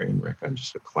just a train wreck. I'm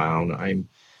just a clown. I'm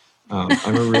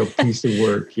a real piece of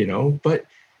work, But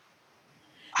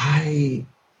I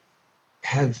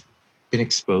have been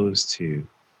exposed to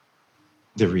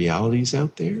the realities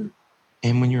out there.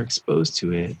 And when you're exposed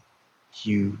to it,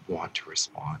 you want to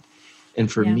respond. And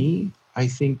for me, I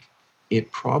think it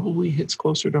probably hits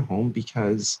closer to home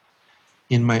because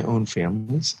in my own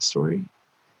family's story,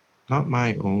 not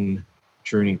my own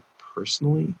journey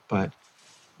personally, but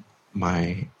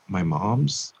my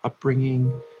mom's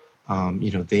upbringing,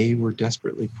 they were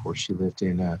desperately poor. She lived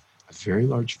in a very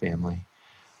large family.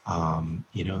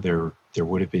 There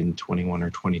would have been 21 or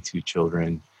 22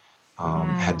 children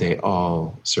had they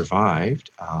all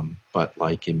survived. But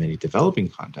like in many developing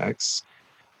contexts,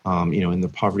 in the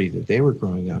poverty that they were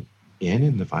growing up in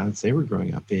and the violence they were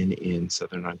growing up in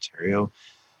Southern Ontario,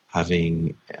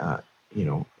 having,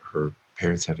 her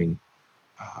parents having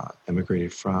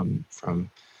emigrated from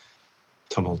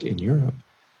tumult in Europe,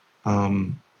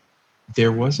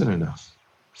 there wasn't enough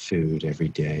food every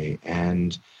day,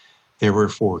 and there were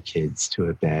 4 kids to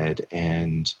a bed,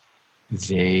 and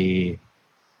they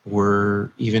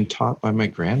were even taught by my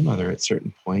grandmother at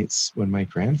certain points when my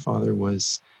grandfather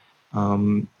was,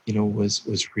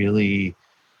 was really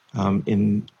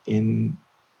in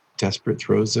desperate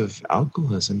throes of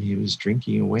alcoholism. He was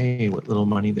drinking away what little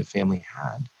money the family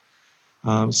had.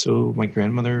 So my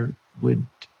grandmother would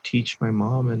teach my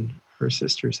mom and her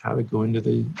sisters how to go into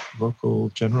the local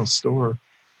general store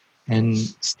and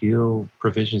steal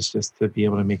provisions just to be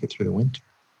able to make it through the winter.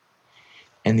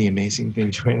 And the amazing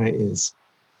thing, Joanna, is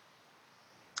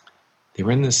they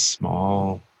were in this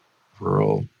small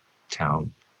rural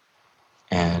town,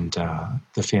 and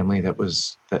the family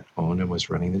that owned and was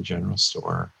running the general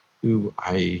store, who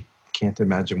I can't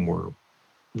imagine were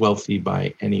wealthy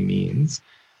by any means,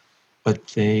 but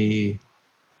they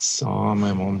saw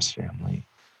my mom's family,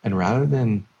 and rather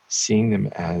than seeing them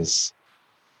as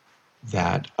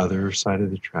that other side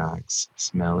of the tracks,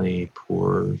 smelly,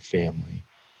 poor family,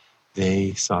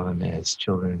 they saw them as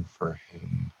children for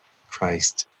whom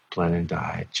Christ bled and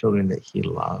died, children that he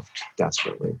loved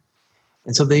desperately.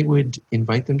 And so they would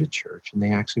invite them to church, and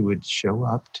they actually would show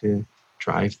up to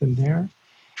drive them there.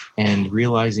 And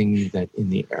realizing that in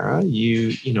the era,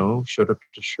 you showed up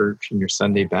to church in your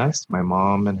Sunday best. My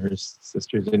mom and her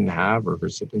sisters didn't have, or her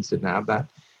siblings didn't have that.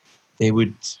 They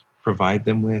would provide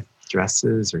them with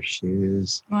dresses or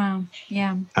shoes. Wow.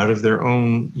 Yeah. Out of their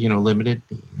own, limited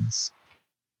means.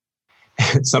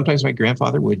 Sometimes my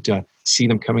grandfather would see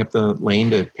them coming up the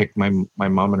lane to pick my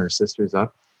mom and her sisters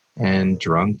up, and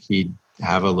drunk, he'd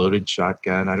have a loaded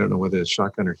shotgun. I don't know whether the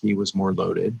shotgun or he was more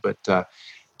loaded, but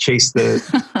chase the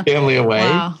family away.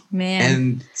 Wow, man.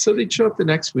 And so they'd show up the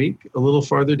next week a little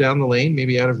farther down the lane,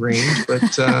 maybe out of range, but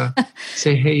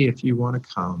say, hey, if you want to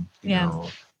come, you know.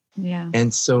 Yeah.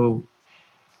 And so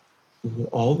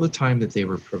all the time that they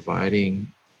were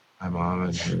providing my mom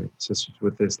and her sisters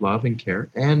with this love and care,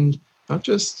 and not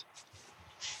just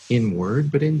in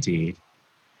word, but in deed,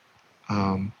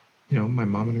 my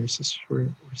mom and her sisters were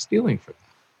stealing from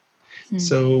them.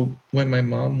 So when my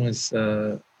mom was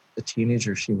a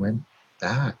teenager, she went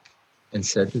back and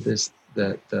said to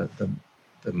the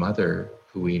mother,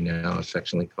 who we now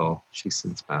affectionately call, she's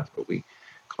since passed, but we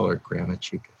call her Grandma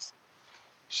Chicas.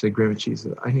 She said, Grandma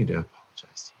Chicas, I need to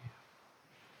apologize to you.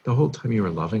 The whole time you were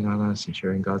loving on us and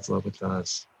sharing God's love with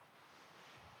us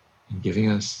and giving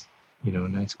us,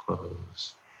 nice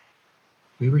clothes,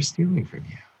 we were stealing from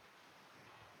you.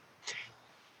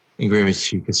 And Grandma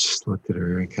Chicas just looked at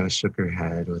her and kind of shook her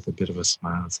head with a bit of a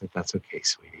smile and said, that's okay,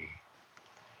 sweetie.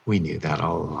 We knew that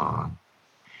all along.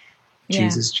 Yeah.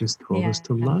 Jesus just told us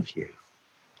to love you.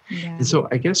 Yeah. And so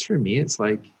I guess for me, it's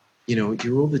like, you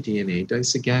roll the DNA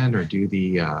dice again or do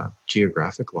the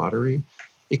geographic lottery.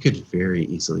 It could very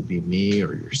easily be me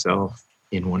or yourself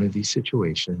in one of these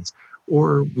situations.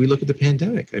 Or we look at the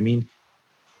pandemic. I mean,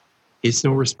 it's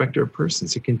no respecter of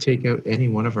persons. It can take out any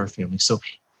one of our families. So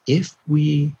if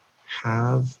we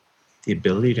have the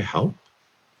ability to help,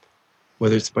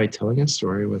 whether it's by telling a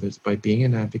story, whether it's by being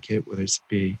an advocate, whether it's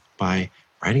by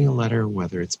writing a letter,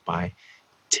 whether it's by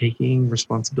taking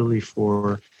responsibility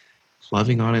for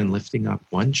loving on and lifting up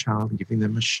one child and giving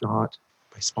them a shot,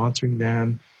 by sponsoring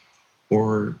them,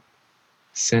 or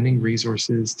sending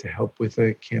resources to help with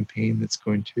a campaign that's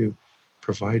going to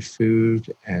provide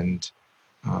food and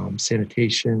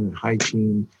sanitation and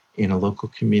hygiene in a local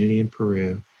community in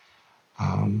Peru,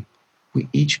 we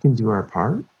each can do our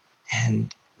part,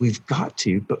 and we've got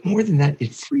to, but more than that,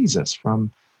 it frees us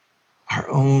from our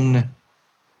own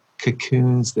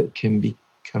cocoons that can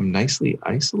become nicely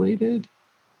isolated,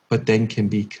 but then can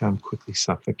become quickly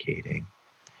suffocating.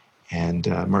 And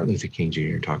Martin Luther King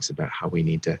Jr. talks about how we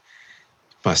need to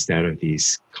bust out of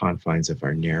these confines of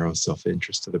our narrow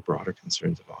self-interest to the broader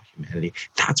concerns of all humanity.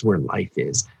 That's where life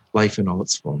is, life in all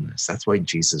its fullness. That's why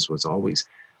Jesus was always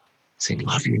saying,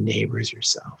 love your neighbors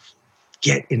yourself.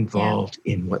 Get involved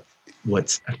in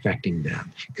what's affecting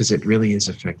them, because it really is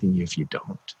affecting you if you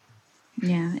don't.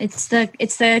 Yeah, it's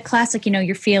the classic,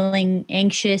 you're feeling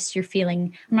anxious,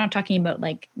 I'm not talking about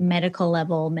like medical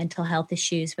level mental health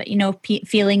issues, but,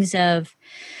 feelings of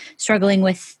struggling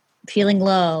with feeling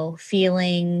low,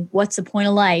 feeling what's the point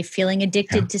of life, feeling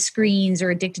addicted to screens or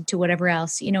addicted to whatever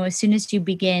else. As soon as you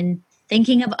begin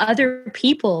thinking of other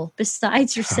people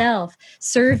besides yourself,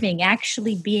 serving,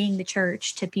 actually being the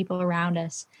church to people around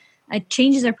us, it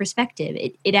changes our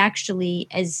perspective. It actually,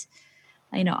 as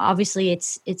obviously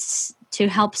it's to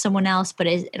help someone else, but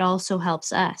it also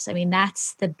helps us. I mean,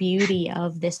 that's the beauty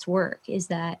of this work, is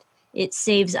that it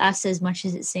saves us as much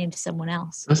as it saves someone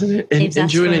else. Doesn't it? Saves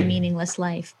us from a Joanna, meaningless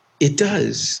life. It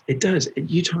does. It does.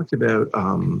 You talked about,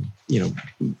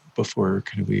 before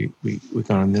kind of we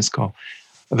got on this call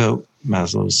about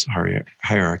Maslow's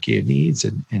hierarchy of needs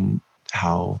and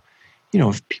how,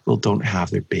 if people don't have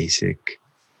their basic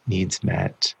needs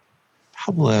met,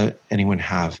 how will anyone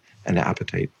have an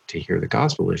appetite to hear the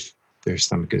gospel if their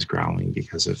stomach is growling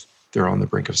because of they're on the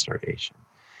brink of starvation?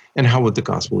 And how would the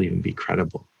gospel even be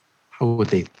credible? How would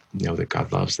they know that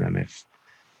God loves them if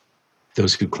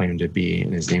those who claim to be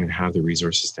in his name and have the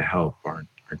resources to help are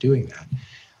doing that?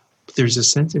 But there's a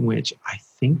sense in which I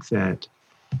think that,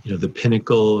 the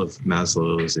pinnacle of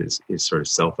Maslow's is sort of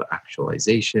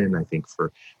self-actualization. I think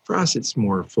for us, it's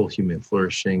more full human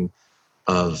flourishing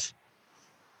of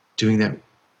doing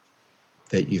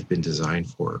that you've been designed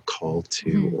for, called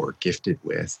to, or gifted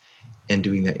with, and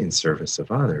doing that in service of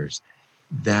others.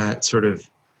 That sort of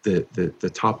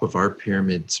the top of our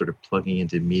pyramid sort of plugging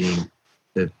into meeting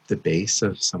the base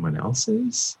of someone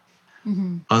else's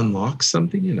unlocks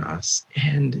something in us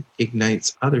and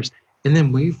ignites others. And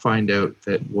then we find out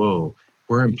that, whoa,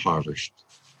 we're impoverished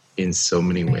in so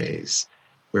many ways,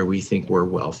 where we think we're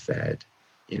well fed.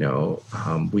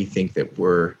 We think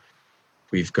that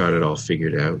we've got it all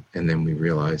figured out. And then we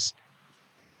realize,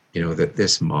 that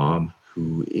this mom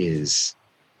who is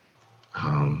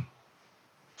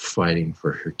fighting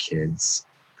for her kids,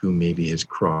 who maybe has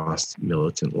crossed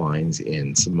militant lines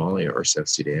in Somalia or South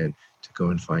Sudan to go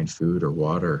and find food or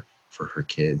water for her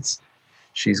kids,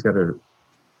 she's got a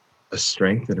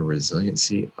strength and a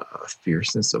resiliency, a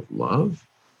fierceness of love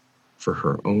for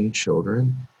her own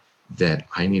children that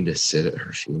I need to sit at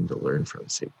her feet to learn from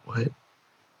and say, what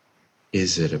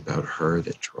is it about her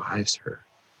that drives her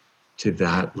to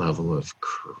that level of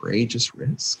courageous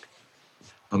risk?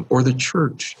 Or the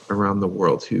church around the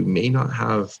world, who may not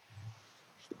have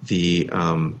the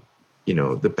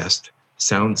best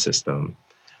sound system,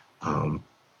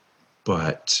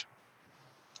 but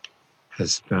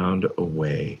has found a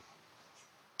way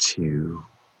to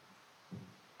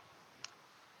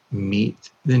meet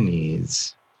the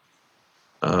needs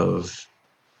of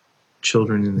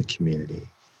children in the community,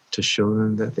 to show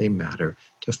them that they matter,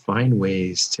 to find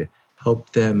ways to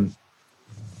help them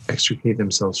extricate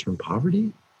themselves from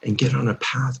poverty and get on a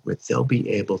path where they'll be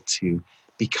able to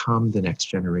become the next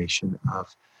generation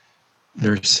of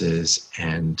nurses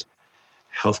and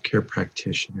healthcare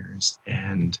practitioners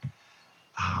and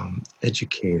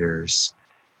educators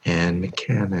and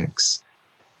mechanics.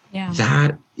 Yeah.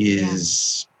 That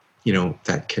is,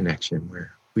 that connection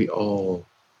where we all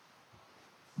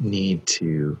need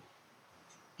to,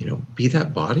 be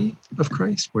that body of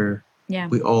Christ, where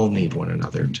we all need one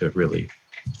another to really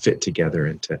fit together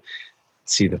and to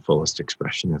see the fullest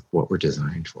expression of what we're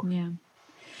designed for. Yeah.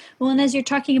 Well, and as you're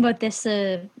talking about this,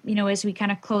 as we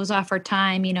kind of close off our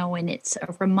time, and it's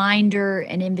a reminder,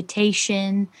 an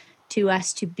invitation to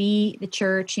us to be the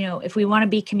church, if we want to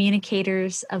be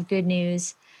communicators of good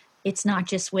news, it's not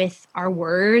just with our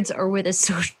words or with a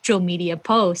social media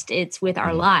post, it's with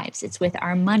our lives, it's with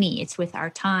our money, it's with our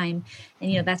time.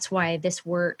 And, that's why this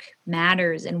work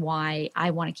matters and why I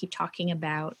want to keep talking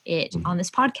about it on this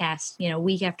podcast,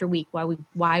 week after week,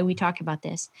 why we talk about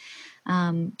this,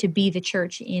 to be the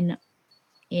church in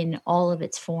all of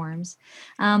its forms.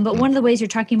 But one of the ways you're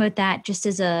talking about that, just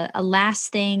as a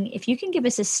last thing, if you can give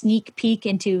us a sneak peek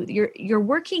into you're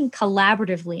working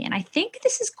collaboratively, and I think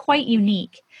this is quite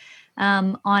unique,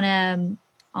 on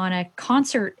a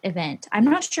concert event. I'm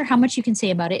not sure how much you can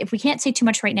say about it. If we can't say too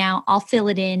much right now, I'll fill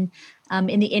it in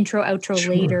the intro, outro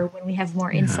later when we have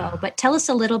more info. But tell us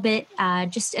a little bit,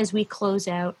 just as we close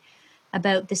out,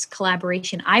 about this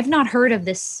collaboration. I've not heard of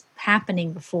this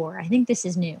happening before. I think this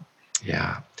is new.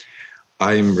 Yeah,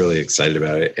 I'm really excited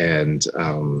about it. And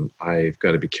I've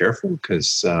got to be careful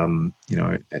because,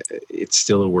 it's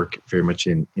still a work very much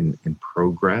in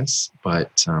progress.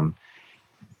 But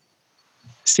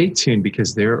stay tuned,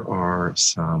 because there are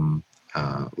some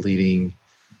leading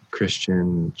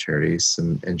Christian charities,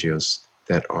 some NGOs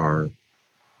that are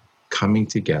coming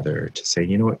together to say,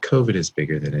 COVID is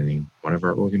bigger than any one of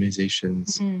our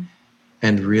organizations.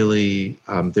 And really,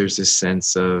 there's this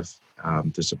sense of,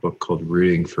 there's a book called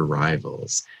Rooting for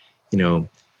Rivals. I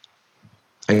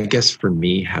guess for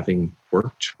me, having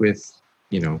worked with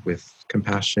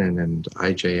Compassion and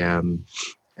IJM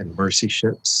and Mercy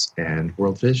Ships and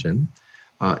World Vision,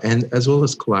 and as well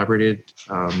as collaborated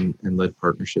and led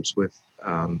partnerships with,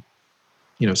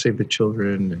 Save the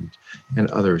Children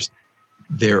and others,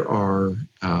 there's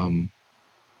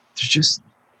just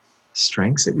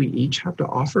strengths that we each have to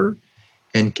offer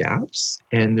and gaps,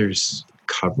 and there's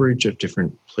coverage of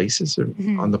different places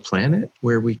on the planet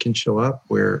where we can show up,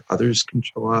 where others can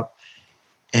show up.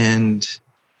 And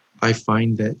I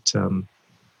find that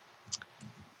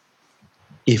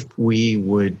if we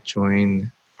would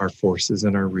join our forces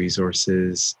and our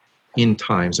resources in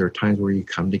times, there are times where you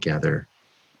come together.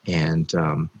 And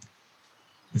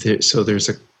so there's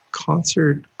a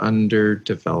concert under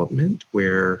development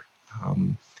where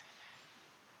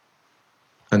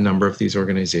a number of these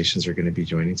organizations are going to be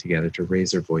joining together to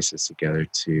raise their voices together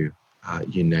to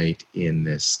unite in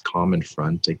this common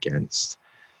front against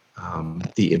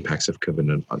the impacts of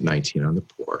COVID-19 on the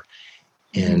poor.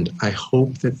 And I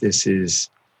hope that this is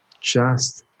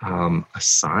just a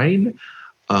sign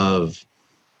of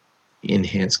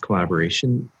enhanced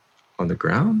collaboration on the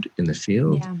ground, in the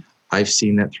field. Yeah. I've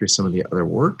seen that through some of the other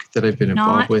work that I've been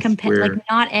involved with. Like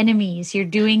not enemies. You're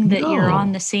doing that. No. You're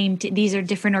on the same. These are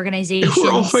different organizations. We're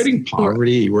all fighting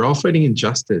poverty. We're all fighting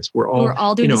injustice. We're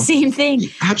all doing the same thing.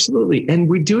 Absolutely, and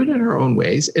we do it in our own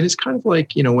ways. And it's kind of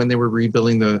like when they were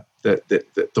rebuilding the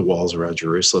walls around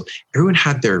Jerusalem. Everyone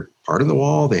had their part of the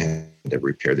wall. They had to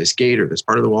repair this gate or this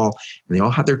part of the wall, and they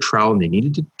all had their trowel, and they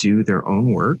needed to do their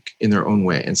own work in their own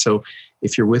way. And so,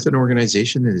 if you're with an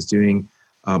organization that is doing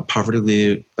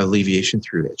poverty alleviation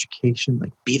through education,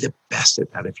 like be the best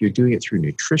at that. If you're doing it through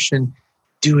nutrition,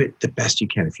 do it the best you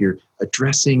can. If you're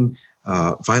addressing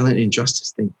violent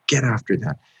injustice, then get after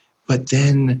that. But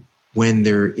then when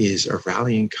there is a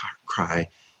rallying cry,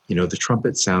 the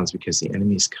trumpet sounds because the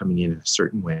enemy is coming in a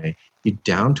certain way. You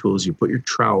down tools, you put your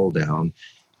trowel down,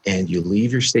 and you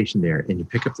leave your station there, and you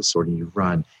pick up the sword and you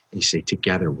run, and you say,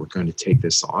 together, we're going to take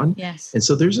this on. Yes. And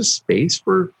so there's a space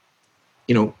for,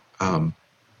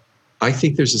 I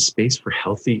think there's a space for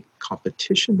healthy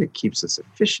competition that keeps us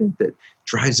efficient, that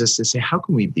drives us to say, how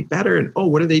can we be better? And,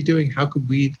 what are they doing? How could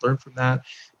we learn from that?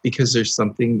 Because there's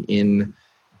something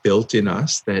built in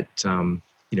us that,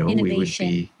 Innovation.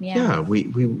 we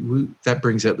would be, we that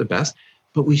brings out the best,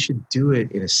 but we should do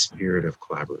it in a spirit of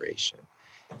collaboration.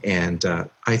 And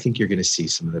I think you're going to see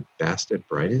some of the best and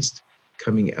brightest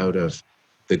coming out of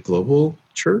the global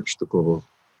church, the global,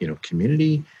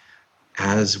 community,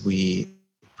 as we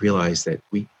realize that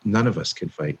none of us can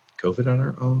fight COVID on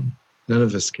our own. None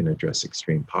of us can address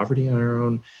extreme poverty on our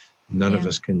own. None of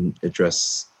us can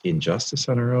address injustice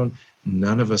on our own.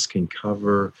 None of us can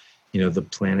cover, the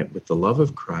planet with the love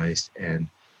of Christ and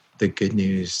the good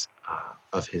news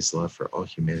of his love for all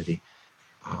humanity.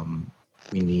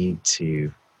 We need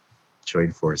to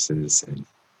join forces and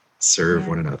serve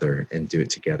one another and do it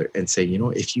together and say,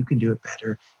 if you can do it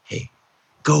better, hey,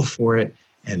 go for it.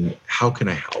 And how can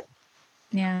I help?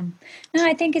 Yeah. No,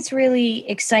 I think it's really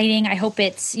exciting. I hope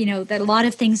it's, that a lot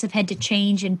of things have had to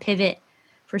change and pivot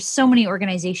for so many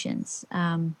organizations,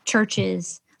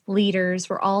 churches, leaders.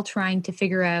 We're all trying to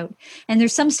figure out, and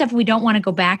there's some stuff we don't want to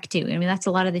go back to. I mean, that's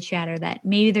a lot of the chatter, that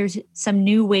maybe there's some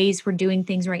new ways we're doing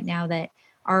things right now that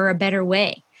are a better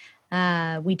way.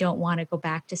 We don't want to go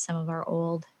back to some of our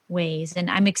old ways. And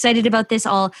I'm excited about this.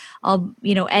 I'll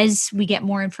as we get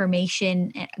more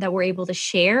information that we're able to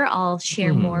share, I'll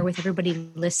share more with everybody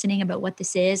listening about what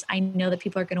this is. I know that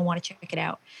people are going to want to check it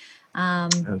out.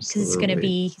 Because it's going to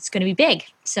be big.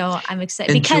 So I'm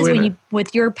excited, and because Joanna,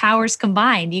 with your powers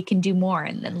combined, you can do more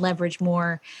and then leverage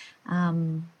more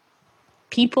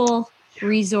people,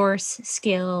 resource,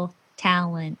 skill,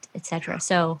 talent, etc.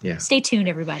 So stay tuned,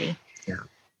 everybody. Yeah.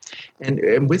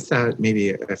 And with that, maybe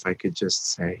if I could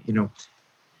just say,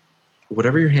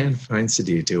 whatever your hand finds to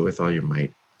do, do it with all your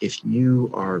might. If you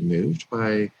are moved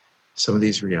by some of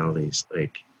these realities,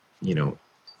 like,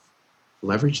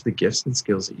 leverage the gifts and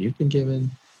skills that you've been given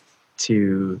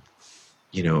to,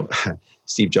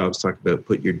 Steve Jobs talked about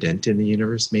put your dent in the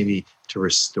universe, maybe to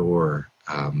restore,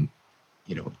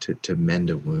 to mend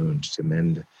a wound, to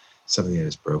mend something that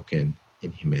is broken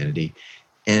in humanity.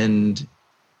 And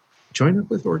join up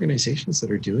with organizations that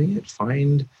are doing it.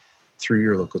 Find through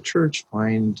your local church,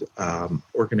 find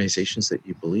organizations that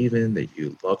you believe in, that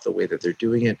you love the way that they're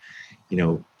doing it.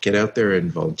 Get out there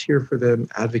and volunteer for them,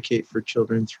 advocate for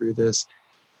children through this,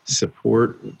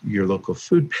 support your local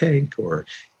food bank, or,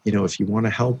 if you want to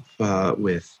help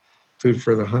with Food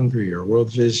for the Hungry or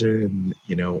World Vision,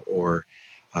 or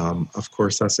of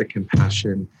course, us at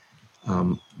Compassion.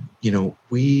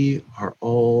 We are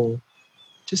all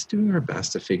just doing our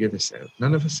best to figure this out.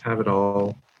 None of us have it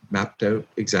all mapped out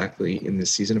exactly in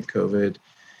this season of COVID.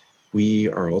 We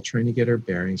are all trying to get our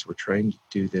bearings. We're trying to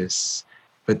do this,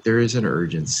 but there is an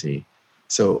urgency.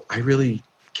 So I really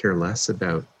care less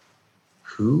about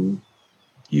who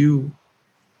you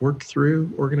work through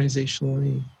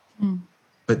organizationally,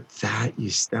 but that you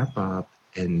step up,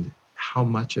 and how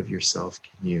much of yourself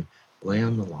can you lay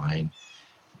on the line.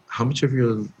 How much of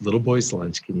your little boy's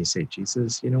lunch can you say,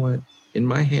 Jesus, you know what? In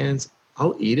my hands,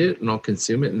 I'll eat it and I'll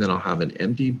consume it, and then I'll have an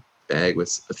empty bag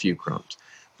with a few crumbs.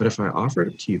 But if I offer it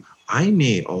up to you, I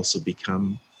may also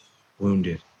become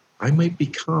wounded. I might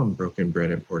become broken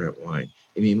bread and poured out wine.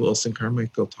 Amy Wilson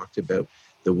Carmichael talked about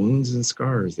the wounds and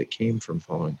scars that came from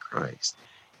following Christ,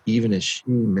 even as she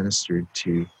ministered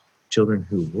to children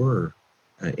who were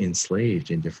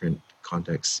enslaved in different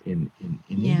contexts in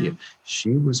India.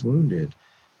 She was wounded,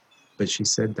 but she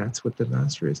said that's what the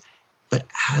master is. But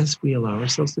as we allow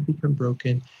ourselves to become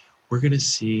broken, we're going to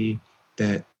see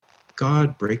that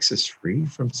God breaks us free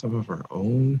from some of our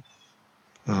own,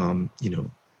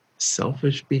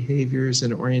 selfish behaviors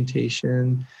and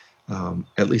orientation.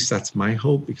 At least that's my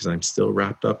hope, because I'm still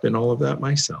wrapped up in all of that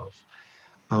myself.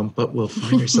 But we'll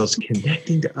find ourselves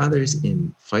connecting to others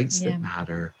in fights that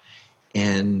matter.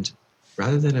 And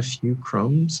rather than a few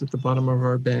crumbs at the bottom of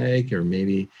our bag, or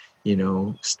maybe,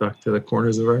 stuck to the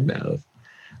corners of our mouth,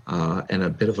 and a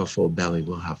bit of a full belly,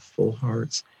 we'll have full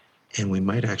hearts. And we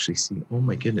might actually see, oh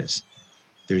my goodness,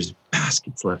 there's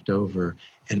baskets left over,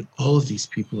 and all of these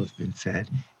people have been fed,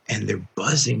 and they're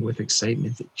buzzing with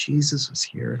excitement that Jesus was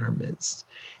here in our midst.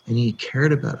 And he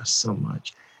cared about us so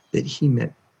much that he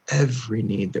met every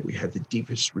need that we had, the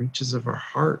deepest reaches of our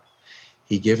heart.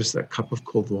 He gave us that cup of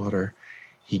cold water.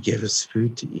 He gave us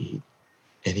food to eat,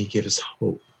 and he gave us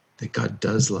hope that God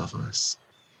does love us,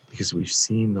 because we've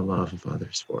seen the love of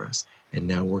others for us. And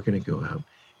now we're going to go out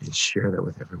and share that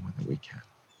with everyone that we can.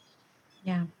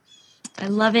 Yeah. I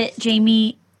love it,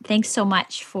 Jamie. Thanks so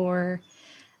much for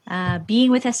being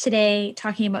with us today,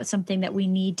 talking about something that we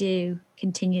need to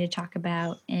continue to talk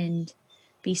about and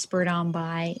be spurred on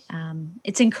by.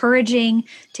 It's encouraging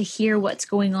to hear what's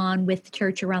going on with the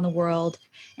church around the world,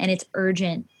 and it's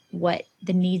urgent what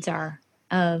the needs are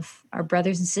of our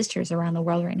brothers and sisters around the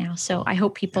world right now. So I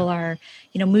hope people are,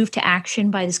 moved to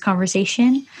action by this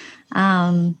conversation.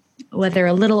 Whether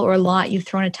a little or a lot, you've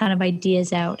thrown a ton of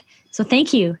ideas out. So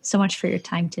thank you so much for your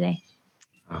time today.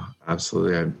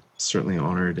 Absolutely. I'm certainly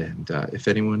honored. And if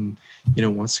anyone,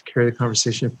 wants to carry the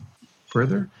conversation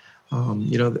further,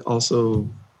 also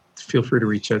feel free to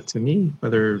reach out to me,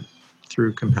 whether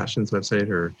through Compassion's website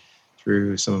or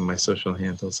through some of my social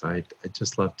handles. I'd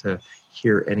just love to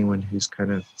hear anyone who's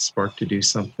kind of sparked to do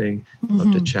something,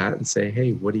 love to chat and say,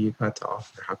 hey, what do you got to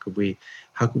offer? How could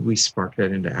we spark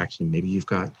that into action? Maybe you've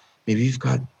got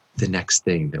the next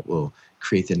thing that will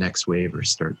create the next wave or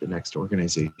start the next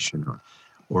organization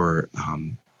or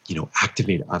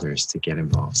activate others to get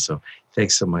involved. So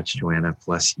thanks so much, Joanna.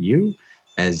 Bless you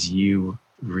as you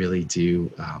really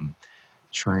do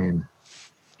try and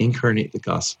incarnate the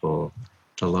gospel,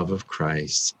 the love of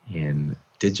Christ, in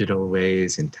digital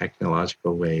ways, in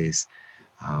technological ways,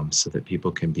 so that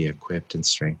people can be equipped and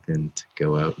strengthened to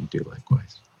go out and do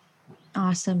likewise.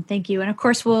 Awesome. Thank you. And of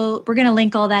course, we're going to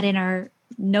link all that in our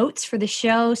notes for the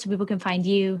show so people can find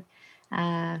you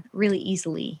really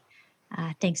easily.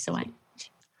 Thanks so much.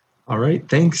 All right.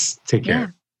 Thanks. Take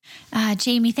care.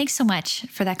 Jamie, thanks so much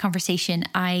for that conversation.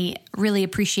 I really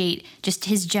appreciate just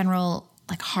his general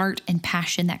heart and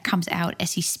passion that comes out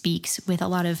as he speaks with a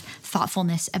lot of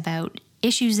thoughtfulness about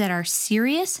issues that are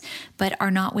serious, but are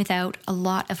not without a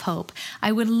lot of hope.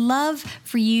 I would love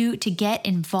for you to get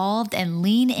involved and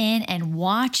lean in and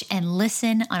watch and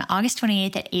listen on August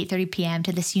 28th at 8:30 p.m.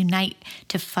 to this Unite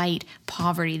to Fight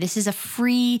Poverty. This is a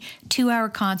free 2-hour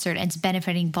concert, and it's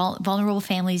benefiting vulnerable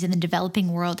families in the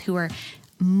developing world who are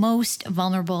most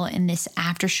vulnerable in this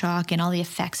aftershock and all the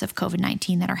effects of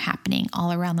COVID-19 that are happening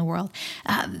all around the world.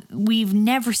 We've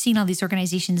never seen all these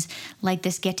organizations like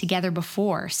this get together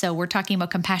before. So we're talking about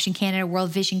Compassion Canada,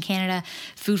 World Vision Canada,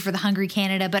 Food for the Hungry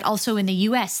Canada, but also in the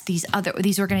US, these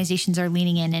organizations are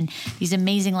leaning in, and these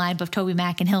amazing lineup of Toby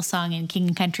Mac and Hillsong and King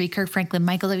and Country, Kirk Franklin,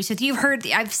 Michael W. Smith. You've heard,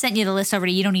 I've sent you the list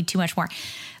already. You don't need too much more.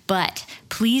 But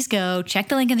please go check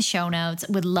the link in the show notes.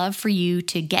 Would love for you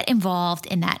to get involved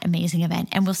in that amazing event.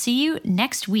 And we'll see you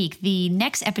next week. The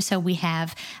next episode we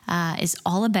have is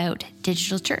all about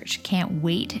digital church. Can't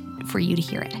wait for you to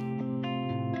hear it.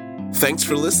 Thanks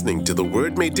for listening to the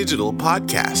Word Made Digital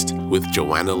podcast with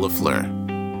Joanna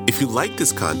LaFleur. If you like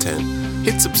this content,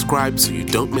 hit subscribe so you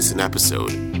don't miss an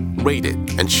episode. Rate it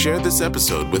and share this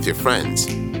episode with your friends.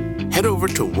 Head over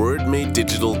to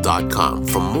wordmadedigital.com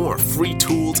for more free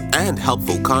tools and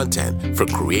helpful content for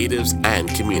creatives and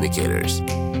communicators.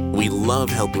 We love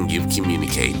helping you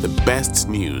communicate the best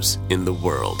news in the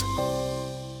world.